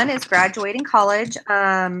number 1 is graduating college.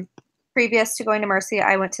 Previous to going to Mercy,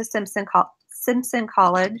 I went to Simpson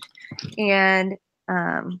College and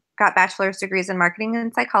got bachelor's degrees in marketing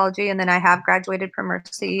and psychology. And then I have graduated from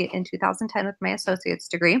Mercy in 2010 with my associate's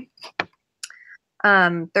degree.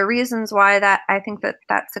 The reasons why that I think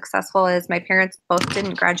that's successful is my parents both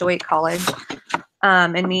didn't graduate college.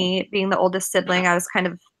 And me being the oldest sibling, I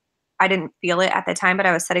didn't feel it at the time, but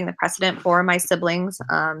I was setting the precedent for my siblings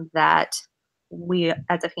that we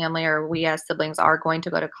as a family or we as siblings are going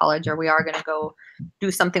to go to college or we are going to go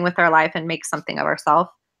do something with our life and make something of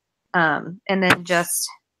ourselves. And then just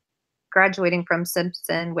graduating from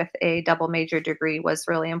Simpson with a double major degree was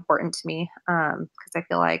really important to me because I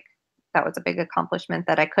feel like that was a big accomplishment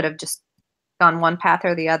that I could have just gone one path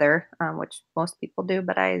or the other, which most people do,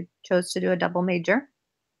 but I chose to do a double major.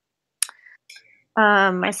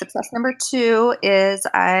 My success number 2 is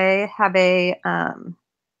I have a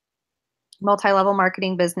multi-level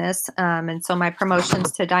marketing business. And so my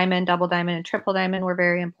promotions to diamond, double diamond, and triple diamond were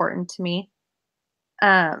very important to me.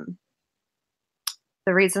 The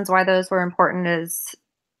reasons why those were important is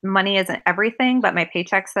money isn't everything, but my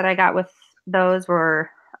paychecks that I got with those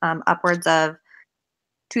were upwards of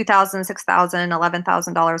 $2,000, $6,000,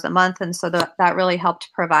 $11,000 a month. And so that really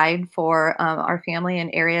helped provide for our family in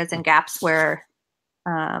areas and gaps where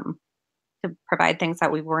to provide things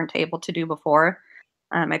that we weren't able to do before.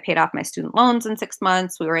 I paid off my student loans in 6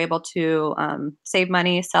 months. We were able to save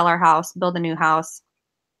money, sell our house, build a new house.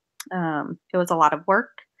 It was a lot of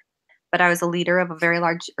work, but I was a leader of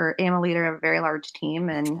am a leader of a very large team.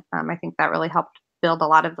 And I think that really helped build a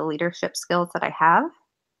lot of the leadership skills that I have.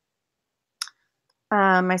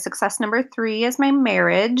 My success number 3 is my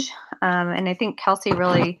marriage. And I think Kelsey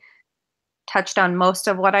really touched on most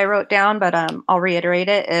of what I wrote down, but I'll reiterate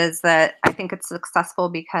it, is that I think it's successful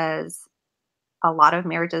because a lot of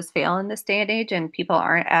marriages fail in this day and age and people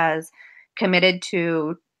aren't as committed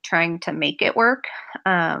to trying to make it work.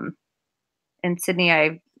 And Sydney,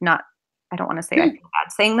 I don't want to say I feel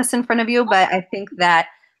bad saying this in front of you, but I think that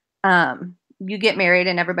you get married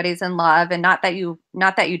and everybody's in love, and not that you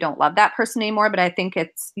don't love that person anymore, but I think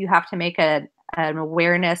you have to make an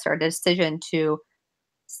awareness or a decision to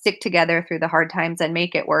stick together through the hard times and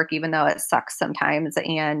make it work, even though it sucks sometimes,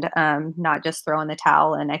 and not just throw in the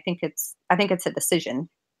towel. And I think it's a decision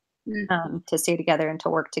to stay together and to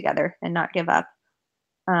work together and not give up.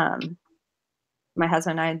 Um, my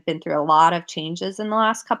husband and I have been through a lot of changes in the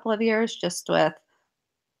last couple of years, just with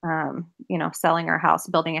selling our house,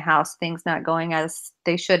 building a house, things not going as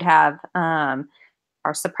they should have.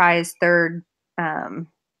 Our surprise third um,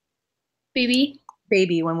 baby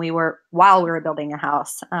while we were building a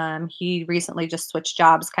house. He recently just switched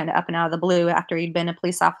jobs kind of up and out of the blue after he'd been a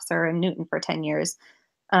police officer in Newton for 10 years.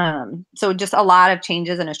 So just a lot of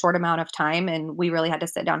changes in a short amount of time. And we really had to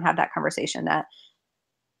sit down and have that conversation that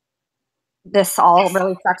this all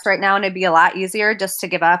really sucks right now. And it'd be a lot easier just to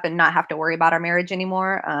give up and not have to worry about our marriage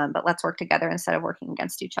anymore. But let's work together instead of working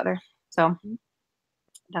against each other. So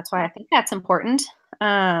that's why I think that's important.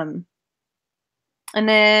 And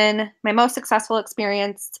then my most successful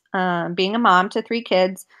experience being a mom to 3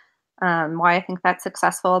 kids, why I think that's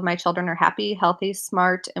successful. My children are happy, healthy,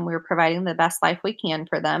 smart, and we're providing the best life we can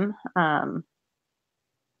for them. I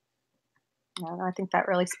think that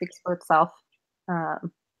really speaks for itself.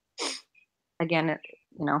 Again,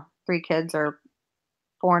 3 kids are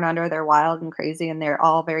 4 and under. They're wild and crazy, and they're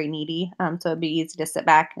all very needy. So it'd be easy to sit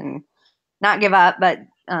back and not give up, but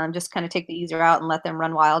just kind of take the easy route and let them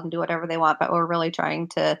run wild and do whatever they want. But we're really trying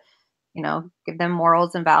to, give them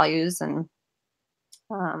morals and values. And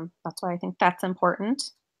that's why I think that's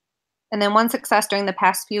important. And then one success during the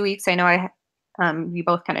past few weeks, I know you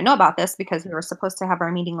both kind of know about this because we were supposed to have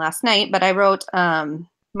our meeting last night, but I wrote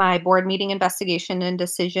my board meeting investigation and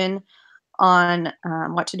decision on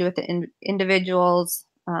what to do with the individuals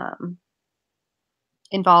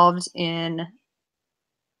involved in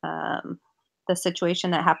the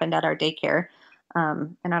situation that happened at our daycare.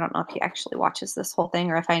 And I don't know if he actually watches this whole thing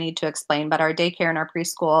or if I need to explain, but our daycare and our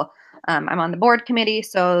preschool, I'm on the board committee,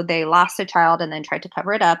 so they lost a child and then tried to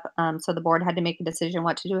cover it up. So the board had to make a decision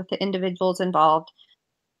what to do with the individuals involved.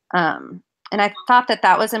 And I thought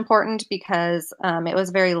that was important because it was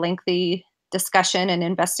a very lengthy discussion and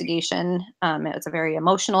investigation. It was a very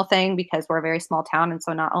emotional thing because we're a very small town. And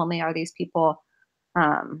so not only are these people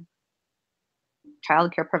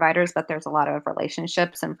childcare providers, but there's a lot of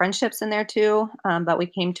relationships and friendships in there too. But we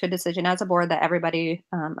came to a decision as a board that everybody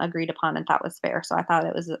agreed upon and thought was fair. So I thought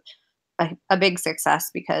it was a big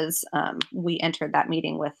success because we entered that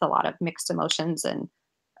meeting with a lot of mixed emotions and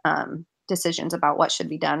decisions about what should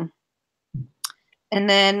be done. And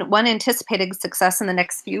then one anticipated success in the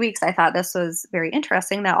next few weeks, I thought this was very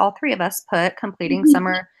interesting that all 3 of us put completing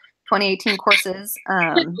summer 2018 courses.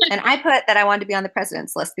 And I put that I wanted to be on the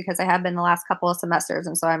president's list because I have been the last couple of semesters.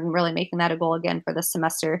 And so I'm really making that a goal again for this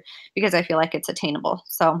semester because I feel like it's attainable.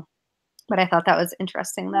 So, but I thought that was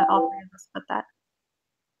interesting that all 3 of us put that.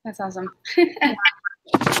 That's awesome.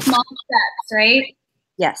 Small steps, right?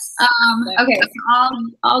 Yes. Okay, so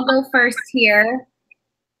I'll go first here.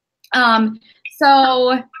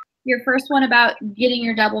 So your first one about getting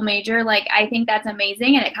your double major, like I think that's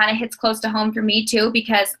amazing, and it kind of hits close to home for me too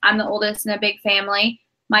because I'm the oldest in a big family.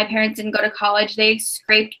 My parents didn't go to college. They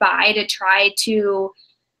scraped by to try to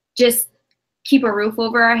just keep a roof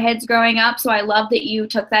over our heads growing up. So I love that you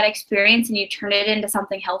took that experience and you turned it into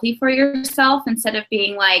something healthy for yourself instead of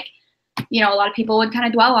being like, a lot of people would kind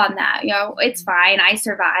of dwell on that. It's fine. I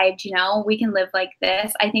survived, we can live like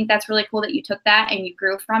this. I think that's really cool that you took that and you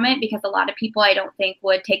grew from it because a lot of people I don't think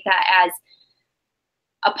would take that as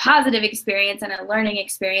a positive experience and a learning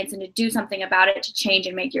experience and to do something about it to change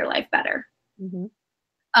and make your life better. Mm-hmm.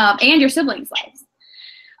 And your siblings' lives.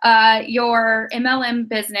 Your MLM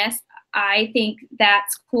business, I think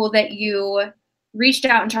that's cool that you reached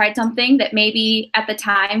out and tried something that maybe at the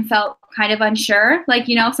time felt kind of unsure. Like,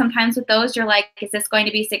 sometimes with those, you're like, is this going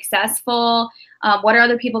to be successful? What are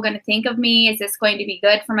other people going to think of me? Is this going to be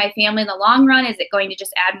good for my family in the long run? Is it going to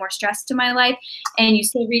just add more stress to my life? And you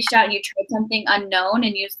still reached out and you tried something unknown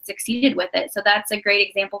and you succeeded with it. So that's a great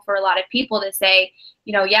example for a lot of people to say,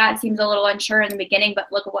 yeah, it seems a little unsure in the beginning,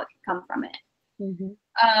 but look at what can come from it.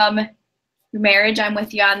 Mm-hmm. Your marriage, I'm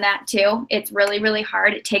with you on that too. It's really, really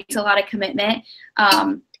hard. It takes a lot of commitment.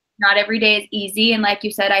 Not every day is easy. And like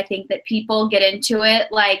you said, I think that people get into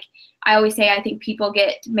it. Like I always say, I think people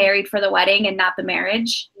get married for the wedding and not the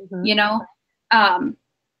marriage,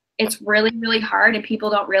 It's really, really hard and people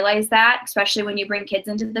don't realize that, especially when you bring kids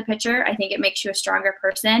into the picture. I think it makes you a stronger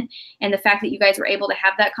person. And the fact that you guys were able to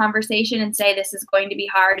have that conversation and say, this is going to be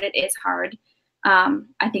hard. It is hard.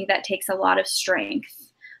 I think that takes a lot of strength.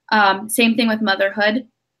 Same thing with motherhood,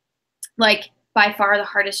 like by far the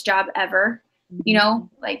hardest job ever,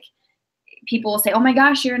 like people will say, oh my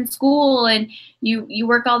gosh, you're in school and you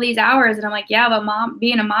work all these hours. And I'm like, yeah, but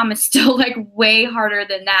being a mom is still like way harder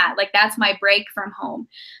than that. Like that's my break from home.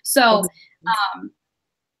 So,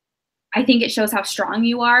 I think it shows how strong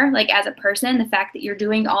you are, like as a person, the fact that you're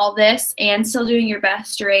doing all this and still doing your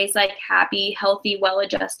best to raise like happy, healthy,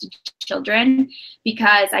 well-adjusted children,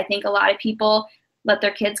 because I think a lot of people let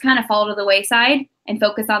their kids kind of fall to the wayside and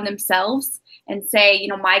focus on themselves and say, you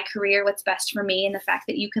know, my career, what's best for me. And the fact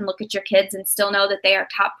that you can look at your kids and still know that they are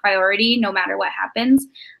top priority no matter what happens,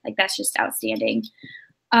 like that's just outstanding.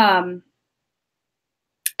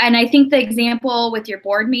 And I think the example with your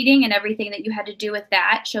board meeting and everything that you had to do with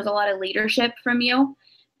that shows a lot of leadership from you,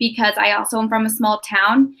 because I also am from a small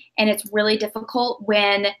town, and it's really difficult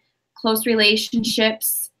when close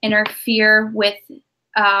relationships interfere with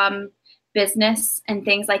business and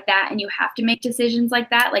things like that, and you have to make decisions like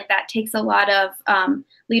that. Like that takes a lot of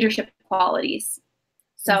leadership qualities.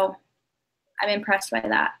 So I'm impressed by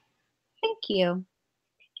that. Thank you.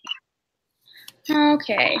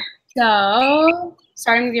 Okay, so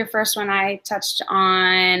starting with your first one, I touched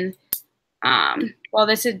on, well,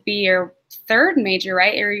 this would be your third major,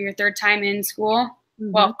 right? Or your third time in school.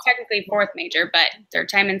 Mm-hmm. Well, technically fourth major, but third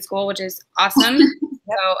time in school, which is awesome.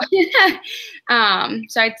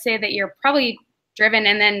 So I'd say that you're probably driven,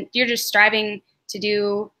 and then you're just striving to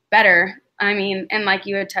do better. I mean, and like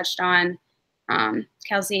you had touched on,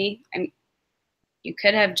 Kelsey, you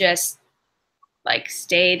could have just like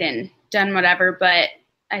stayed and done whatever, but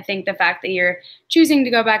I think the fact that you're choosing to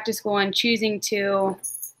go back to school and choosing to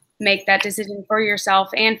make that decision for yourself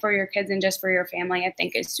and for your kids and just for your family, I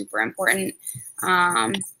think is super important.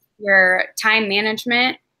 Your time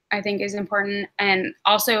management, I think, is important. And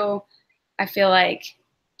also, I feel like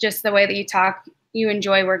just the way that you talk, you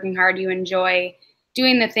enjoy working hard, you enjoy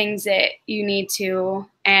doing the things that you need to,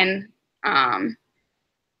 and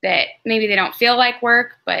that maybe they don't feel like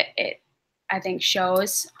work, but it, I think,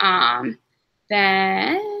 shows.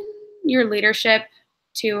 Then your leadership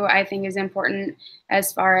too, I think, is important,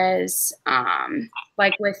 as far as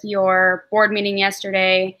like with your board meeting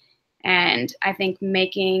yesterday, and I think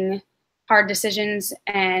making hard decisions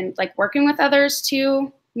and like working with others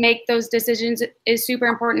to make those decisions is super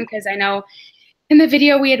important, because I know in the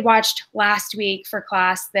video we had watched last week for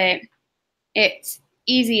class that it's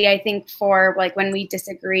easy, I think, for like when we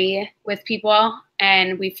disagree with people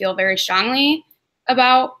and we feel very strongly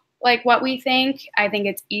about like what we think, I think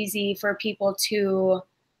it's easy for people to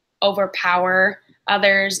overpower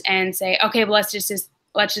others and say, okay, well, let's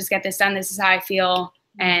just get this done. This is how I feel,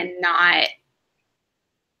 and not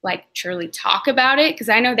like truly talk about it. Because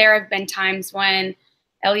I know there have been times when,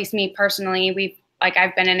 at least me personally,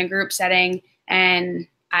 I've been in a group setting and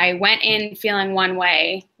I went in feeling one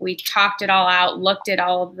way. We talked it all out, looked at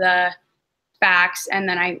all of the facts, and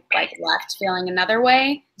then I like left feeling another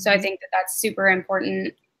way. So I think that that's super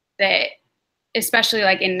important, that especially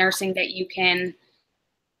like in nursing, that you can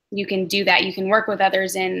do that. You can work with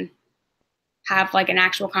others and have like an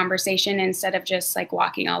actual conversation instead of just like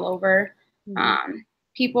walking all over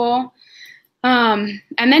people. And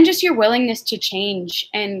then just your willingness to change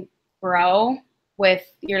and grow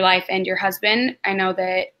with your life and your husband. I know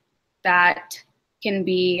that can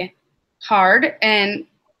be hard, and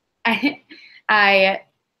I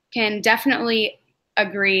can definitely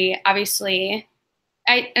agree. Obviously,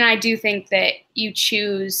 I do think that you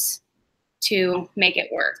choose to make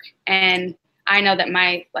it work. And I know that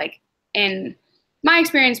in my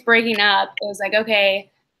experience breaking up, it was like,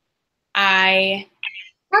 okay, not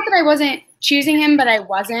that I wasn't choosing him, but I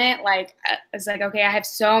wasn't like, it's like, okay, I have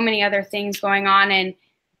so many other things going on, and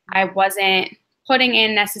I wasn't putting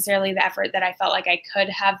in necessarily the effort that I felt like I could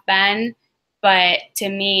have been. But to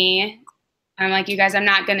me, I'm like, you guys, I'm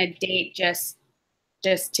not going to date just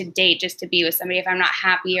to be with somebody. If I'm not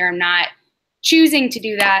happy or I'm not choosing to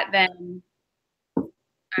do that, then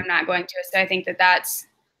I'm not going to. So I think that that's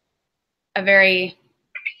a very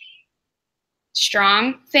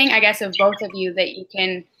strong thing, I guess, of both of you, that you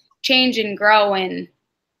can change and grow and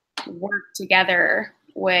work together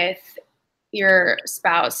with your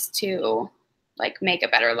spouse to like make a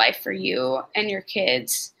better life for you and your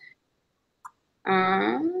kids.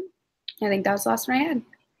 I think that was the last one I had.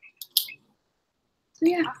 So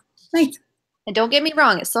yeah, nice. And don't get me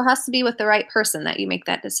wrong, it still has to be with the right person that you make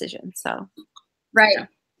that decision. So right.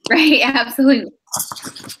 Right, absolutely.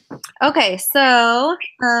 Okay, so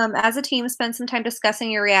as a team, spend some time discussing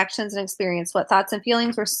your reactions and experience. What thoughts and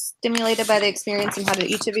feelings were stimulated by the experience, and how did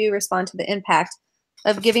each of you respond to the impact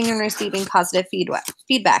of giving and receiving positive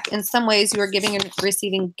feedback? In some ways, you were giving and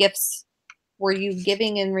receiving gifts. Were you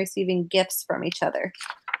giving and receiving gifts from each other?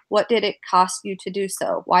 What did it cost you to do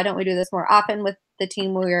so? Why don't we do this more often with the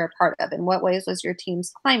team we are a part of? In what ways was your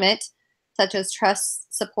team's climate, such as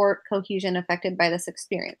trust, support, cohesion, affected by this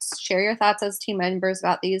experience? Share your thoughts as team members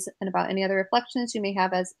about these and about any other reflections you may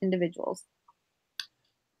have as individuals.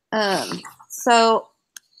 So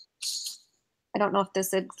I don't know if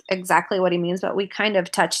this is exactly what he means, but we kind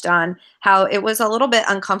of touched on how it was a little bit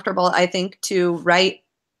uncomfortable, I think, to write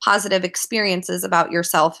positive experiences about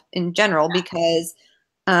yourself in general, because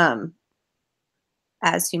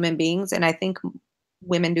as human beings, and I think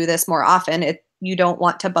women do this more often, you don't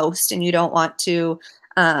want to boast and you don't want to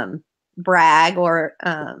brag or,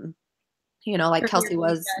 like Kelsey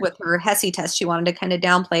was with her HESI test, she wanted to kind of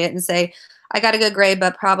downplay it and say, I got a good grade,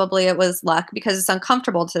 but probably it was luck, because it's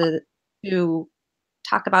uncomfortable to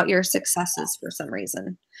talk about your successes for some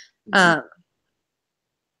reason. I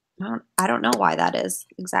don't know why that is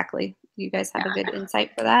exactly. You guys have a good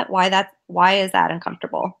insight for that? Why is that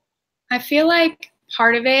uncomfortable? I feel like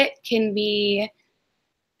part of it can be,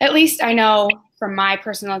 at least I know from my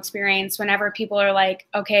personal experience, whenever people are like,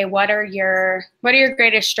 okay, what are your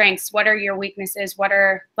greatest strengths? What are your weaknesses?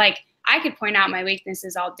 I could point out my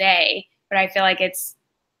weaknesses all day, but I feel like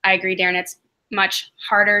I agree, Darren, it's much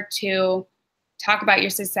harder to talk about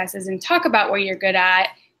your successes and talk about what you're good at,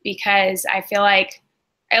 because I feel like,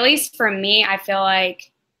 at least for me, I feel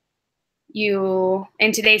like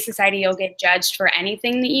in today's society, you'll get judged for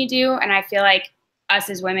anything that you do. And I feel like us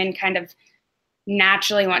as women kind of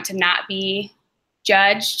naturally want to not be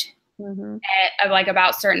judged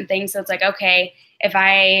about certain things. So it's like, okay, if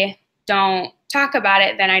I don't talk about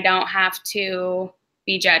it, then I don't have to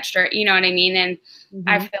be judged, or, you know what I mean? And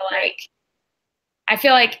I feel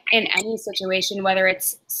like in any situation, whether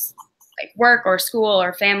it's like work or school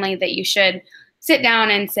or family, that you should sit down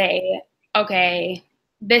and say, okay,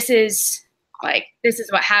 this is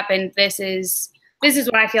what happened. This is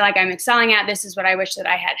what I feel like I'm excelling at. This is what I wish that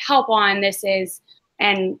I had help on.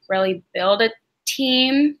 And really build a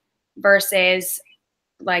team versus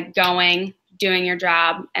like doing your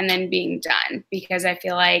job and then being done. Because I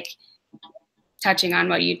feel like, touching on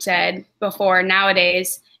what you said before,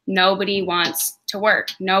 nowadays, nobody wants to work.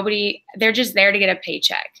 They're just there to get a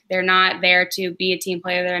paycheck. They're not there to be a team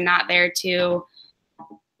player. They're not there to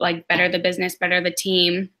like better the business, better the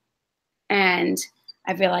team. And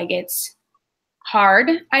I feel like it's hard,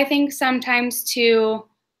 I think, sometimes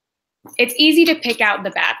it's easy to pick out the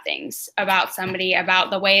bad things about somebody, about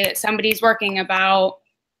the way that somebody's working, about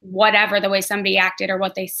whatever, the way somebody acted or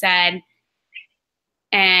what they said.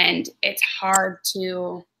 And it's hard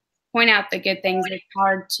to point out the good things. It's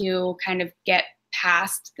hard to kind of get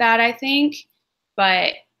past that, I think.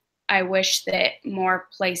 But I wish that more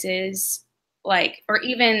places or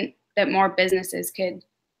even that more businesses could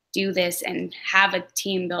do this and have a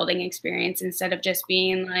team building experience, instead of just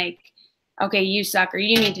being like, okay, you suck, or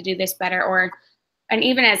you need to do this better. And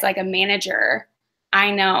even as like a manager,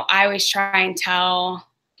 I know I always try and tell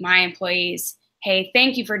my employees, hey,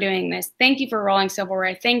 thank you for doing this. Thank you for rolling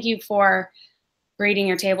silverware. Thank you for grading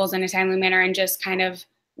your tables in a timely manner, and just kind of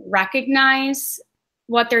recognize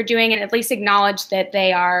what they're doing and at least acknowledge that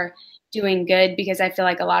they are doing good. Because I feel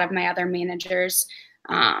like a lot of my other managers,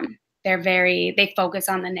 they focus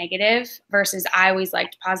on the negative, versus I always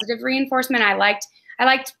liked positive reinforcement. I liked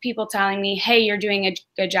people telling me, hey, you're doing a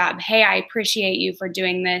good job. Hey, I appreciate you for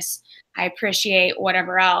doing this. I appreciate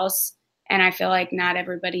whatever else. And I feel like not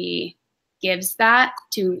everybody gives that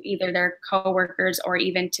to either their coworkers or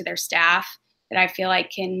even to their staff, that I feel like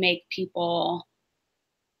can make people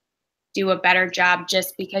do a better job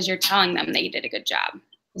just because you're telling them that you did a good job.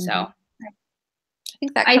 Mm-hmm. So I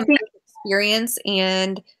think that comes with experience,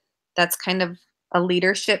 and that's kind of a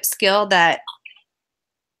leadership skill that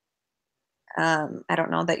I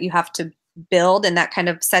don't know, that you have to build, and that kind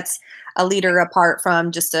of sets a leader apart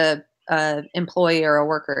from just a employee or a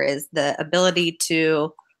worker, is the ability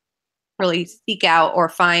to really seek out or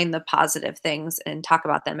find the positive things and talk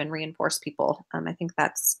about them and reinforce people. I think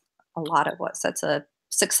that's a lot of what sets a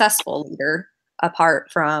successful leader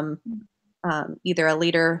apart from either a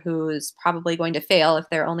leader who's probably going to fail if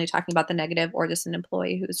they're only talking about the negative, or just an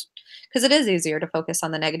employee because it is easier to focus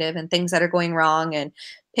on the negative and things that are going wrong and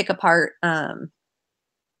pick apart, the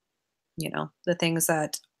things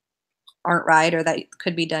that aren't right or that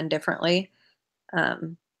could be done differently.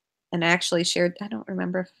 And I actually shared, I don't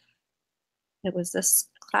remember if it was this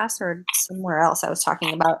class or somewhere else, I was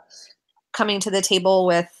talking about coming to the table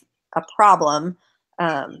with a problem,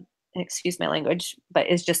 excuse my language, but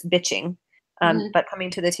is just bitching. But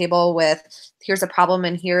coming to the table with, here's a problem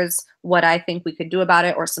and here's what I think we could do about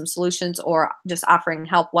it, or some solutions, or just offering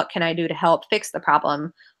help. What can I do to help fix the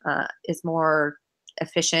problem is more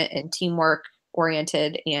efficient and teamwork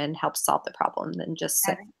oriented and helps solve the problem than just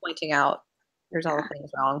pointing out there's all the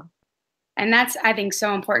things wrong. And that's, I think,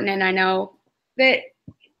 so important. And I know that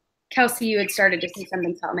Kelsey, you had started to say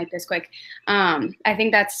something, so I'll make this quick. I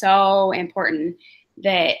think that's so important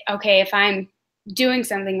that, okay, if I'm doing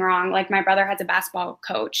something wrong, like my brother has a basketball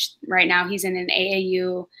coach right now, he's in an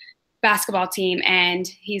AAU basketball team, and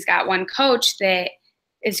he's got one coach that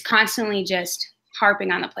is constantly just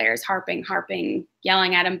harping on the players, harping,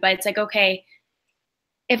 yelling at them. But it's like, okay,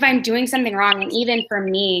 if I'm doing something wrong, and even for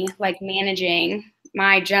me, like managing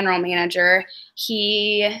my general manager,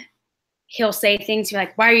 he'll say things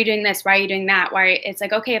like, why are you doing this? Why are you doing that? It's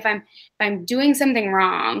like, okay, if I'm doing something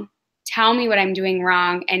wrong, tell me what I'm doing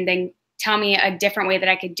wrong, and then tell me a different way that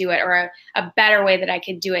I could do it, or a better way that I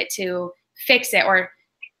could do it to fix it. Or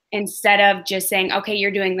instead of just saying, okay,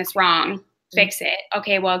 you're doing this wrong, fix it.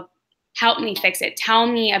 Okay, well, help me fix it. Tell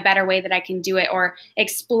me a better way that I can do it, or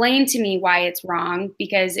explain to me why it's wrong.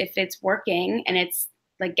 Because if it's working and it's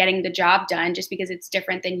like getting the job done, just because it's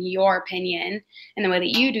different than your opinion and the way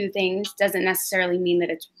that you do things doesn't necessarily mean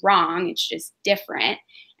that it's wrong. It's just different.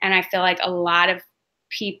 And I feel like a lot of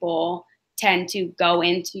people tend to go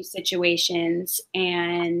into situations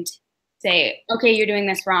and say, okay, you're doing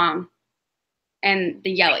this wrong. And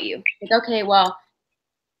they yell at you. Like, okay, well,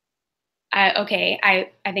 I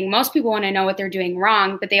think most people want to know what they're doing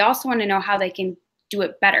wrong, but they also want to know how they can do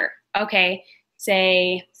it better. Okay,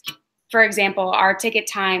 say, for example, our ticket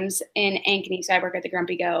times in Ankeny, so I work at the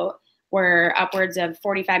Grumpy Goat, were upwards of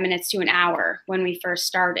 45 minutes to an hour when we first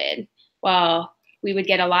started. Well, we would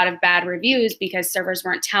get a lot of bad reviews because servers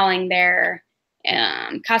weren't telling their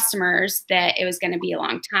customers that it was going to be a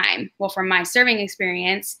long time. Well, from my serving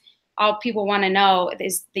experience, all people want to know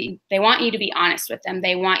is they want you to be honest with them.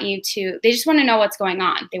 They just want to know what's going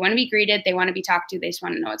on. They want to be greeted. They want to be talked to. They just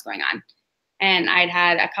want to know what's going on. And I'd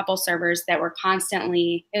had a couple servers that were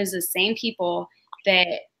constantly, it was the same people that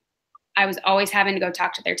I was always having to go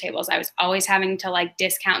talk to their tables. I was always having to like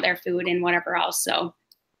discount their food and whatever else. So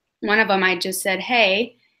one of them, I just said,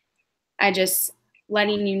 hey, I just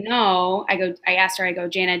letting you know, I asked her,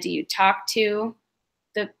 Jana, do you talk to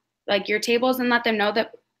your tables and let them know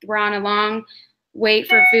that we're on a long wait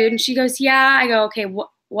for food? And she goes, yeah. I go, okay,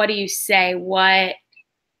 what do you say? What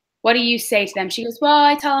do you say to them? She goes, well,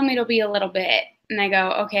 I tell them it'll be a little bit. And I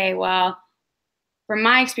go, okay, well, from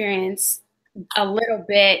my experience, a little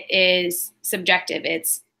bit is subjective.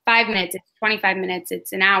 It's 5 minutes, it's 25 minutes,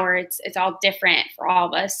 it's an hour, it's all different for all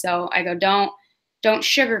of us. So I go, don't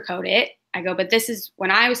sugarcoat it. I go, but this is, when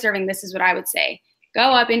I was serving, this is what I would say. Go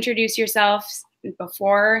up, introduce yourself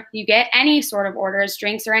before you get any sort of orders,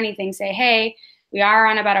 drinks or anything. Say, hey, we are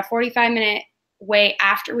on about a 45-minute wait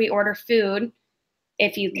after we order food.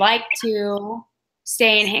 If you'd like to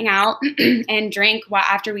stay and hang out and drink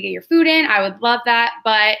after we get your food in, I would love that,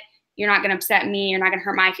 but you're not going to upset me. You're not going to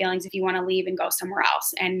hurt my feelings if you want to leave and go somewhere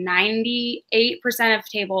else. And 98% of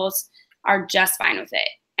tables are just fine with it.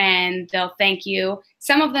 And they'll thank you.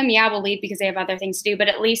 Some of them, yeah, will leave because they have other things to do, but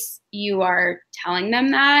at least you are telling them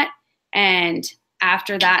that. And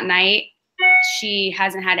after that night, she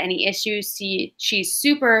hasn't had any issues. She's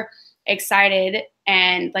super excited.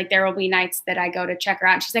 And like, there will be nights that I go to check her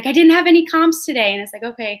out and she's like, I didn't have any comps today. And it's like,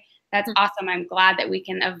 okay, that's awesome. I'm glad that we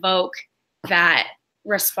can evoke that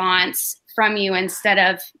response from you instead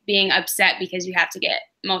of being upset because you have to get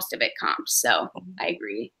most of it comped. So I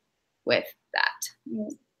agree with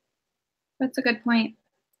that. That's a good point.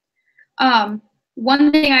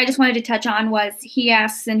 One thing I just wanted to touch on was he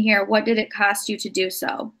asks in here, what did it cost you to do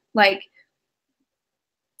so? Like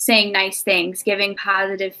saying nice things, giving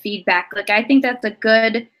positive feedback. Like, I think that's a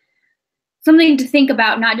good, something to think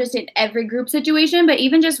about, not just in every group situation, but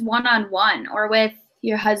even just one-on-one or with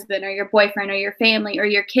your husband or your boyfriend or your family or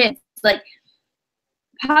your kids. Like,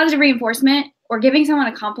 positive reinforcement or giving someone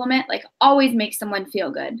a compliment, like, always makes someone feel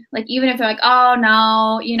good. Like, even if they're like, oh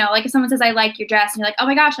no, like if someone says, I like your dress, and you're like, oh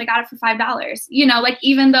my gosh, I got it for $5. Like,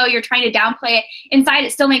 even though you're trying to downplay it, inside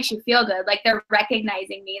it still makes you feel good. Like, they're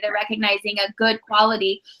recognizing me, they're recognizing a good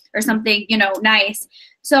quality or something, nice.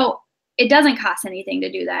 So it doesn't cost anything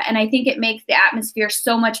to do that. And I think it makes the atmosphere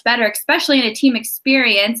so much better, especially in a team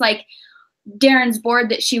experience. Like Darren's board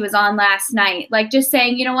that she was on last night, like just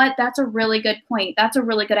saying, you know what, that's a really good point. That's a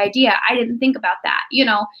really good idea. I didn't think about that.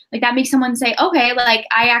 Like that makes someone say, okay, like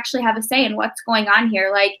I actually have a say in what's going on here.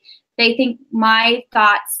 Like they think my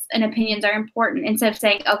thoughts and opinions are important instead of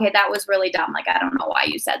saying, okay, that was really dumb. Like, I don't know why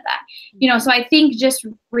you said that. So I think just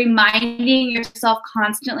reminding yourself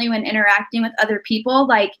constantly when interacting with other people,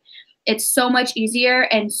 like it's so much easier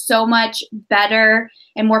and so much better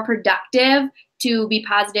and more productive to be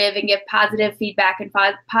positive and give positive feedback and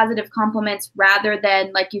positive compliments rather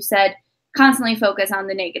than, like you said, constantly focus on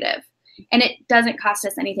the negative. And it doesn't cost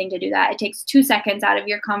us anything to do that. It takes 2 seconds out of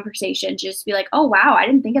your conversation to just be like, oh, wow, I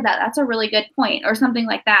didn't think of that. That's a really good point, or something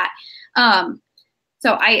like that.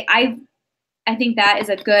 So I think that is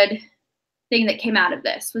a good thing that came out of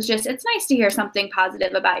this, was just, it's nice to hear something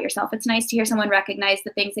positive about yourself. It's nice to hear someone recognize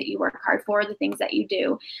the things that you work hard for, the things that you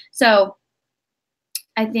do. So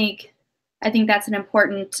I think that's an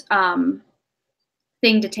important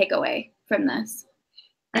thing to take away from this.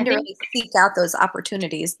 And to really seek out those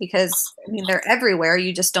opportunities, because I mean, they're everywhere.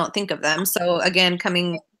 You just don't think of them. So again,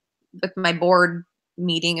 coming with my board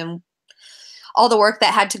meeting and all the work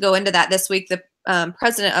that had to go into that this week, the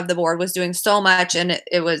president of the board was doing so much, and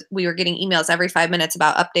we were getting emails every 5 minutes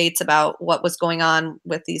about updates about what was going on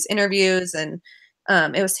with these interviews, and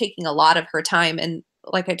it was taking a lot of her time. And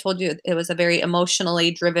like I told you, it was a very emotionally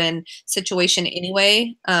driven situation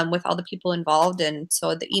anyway, with all the people involved. And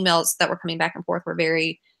so the emails that were coming back and forth were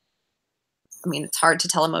very, I mean, it's hard to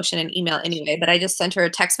tell emotion in email anyway, but I just sent her a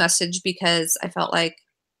text message because I felt like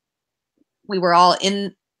we were all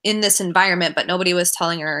in this environment, but nobody was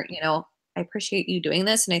telling her, you know, I appreciate you doing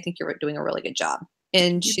this, and I think you're doing a really good job.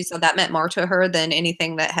 And she said that meant more to her than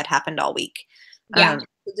anything that had happened all week. Yeah.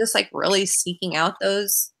 Just like really seeking out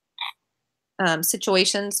those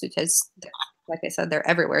situations, because like I said, they're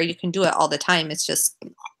everywhere. You can do it all the time. It's just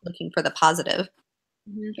looking for the positive.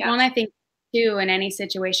 Yeah. Well, and I think too, in any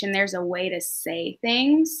situation, there's a way to say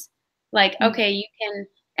things like, okay, you can,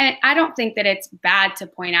 and I don't think that it's bad to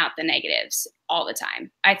point out the negatives all the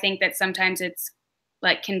time. I think that sometimes it's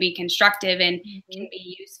like, can be constructive and can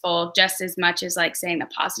be useful just as much as like saying the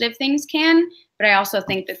positive things can. But I also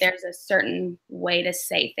think that there's a certain way to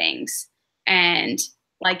say things, and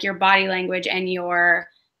like your body language and your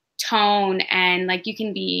tone, and like you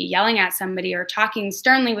can be yelling at somebody or talking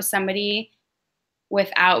sternly with somebody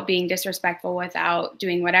without being disrespectful, without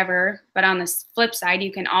doing whatever. But on the flip side,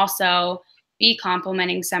 you can also be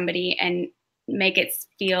complimenting somebody and make them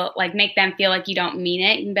feel like you don't mean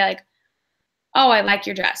it, and be like, oh, I like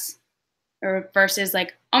your dress, or versus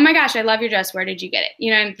like, oh my gosh, I love your dress. Where did you get it?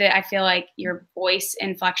 You know, I feel like your voice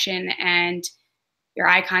inflection and your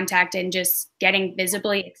eye contact and just getting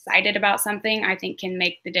visibly excited about something, I think can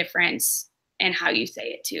make the difference in how you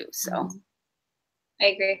say it too. So I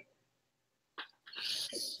agree.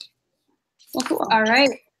 Well, cool. All right.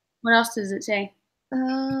 What else does it say?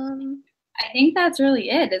 I think that's really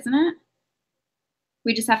it, isn't it?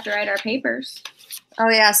 We just have to write our papers. Oh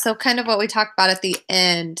yeah. So kind of what we talked about at the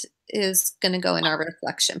end is going to go in our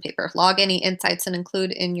reflection paper. Log any insights and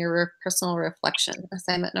include in your personal reflection.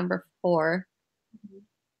 Assignment number 4.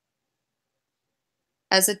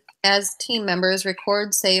 As team members,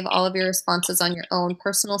 record, save all of your responses on your own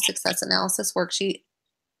personal success analysis worksheet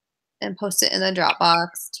and post it in the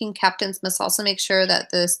Dropbox. Team captains must also make sure that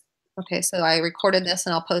okay, so I recorded this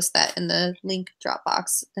and I'll post that in the link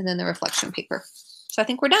Dropbox and then the reflection paper. So I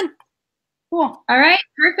think we're done. Cool. All right.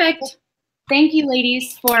 Perfect. Thank you,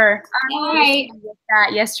 ladies, for with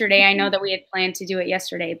that yesterday. I know that we had planned to do it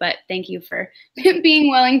yesterday, but thank you for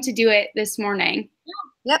being willing to do it this morning.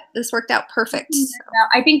 Yep, this worked out perfect.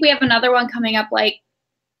 I think we have another one coming up like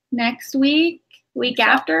next week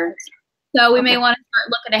after. So we may want to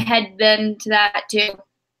start looking ahead then to that too.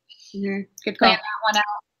 Good Plan call. that one out.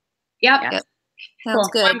 Yep. Sounds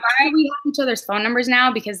good. I'm glad we have each other's phone numbers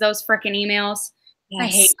now, because those freaking emails, Yes. I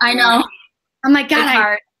hate. I know. I'm like, God,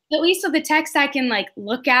 hard. At least with the text, I can like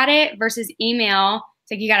look at it versus email.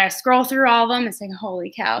 It's like you got to scroll through all of them. It's like,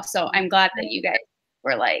 holy cow. So I'm glad that you guys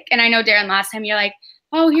were like, and I know Darren, last time you're like,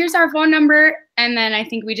 oh, here's our phone number. And then I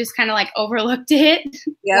think we just kind of like overlooked it.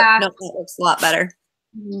 Yep. Yeah. No, that looks a lot better.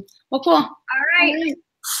 Well, cool. All right.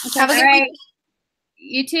 Have a good week.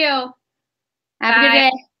 You too. Have a good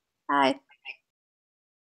day. Bye.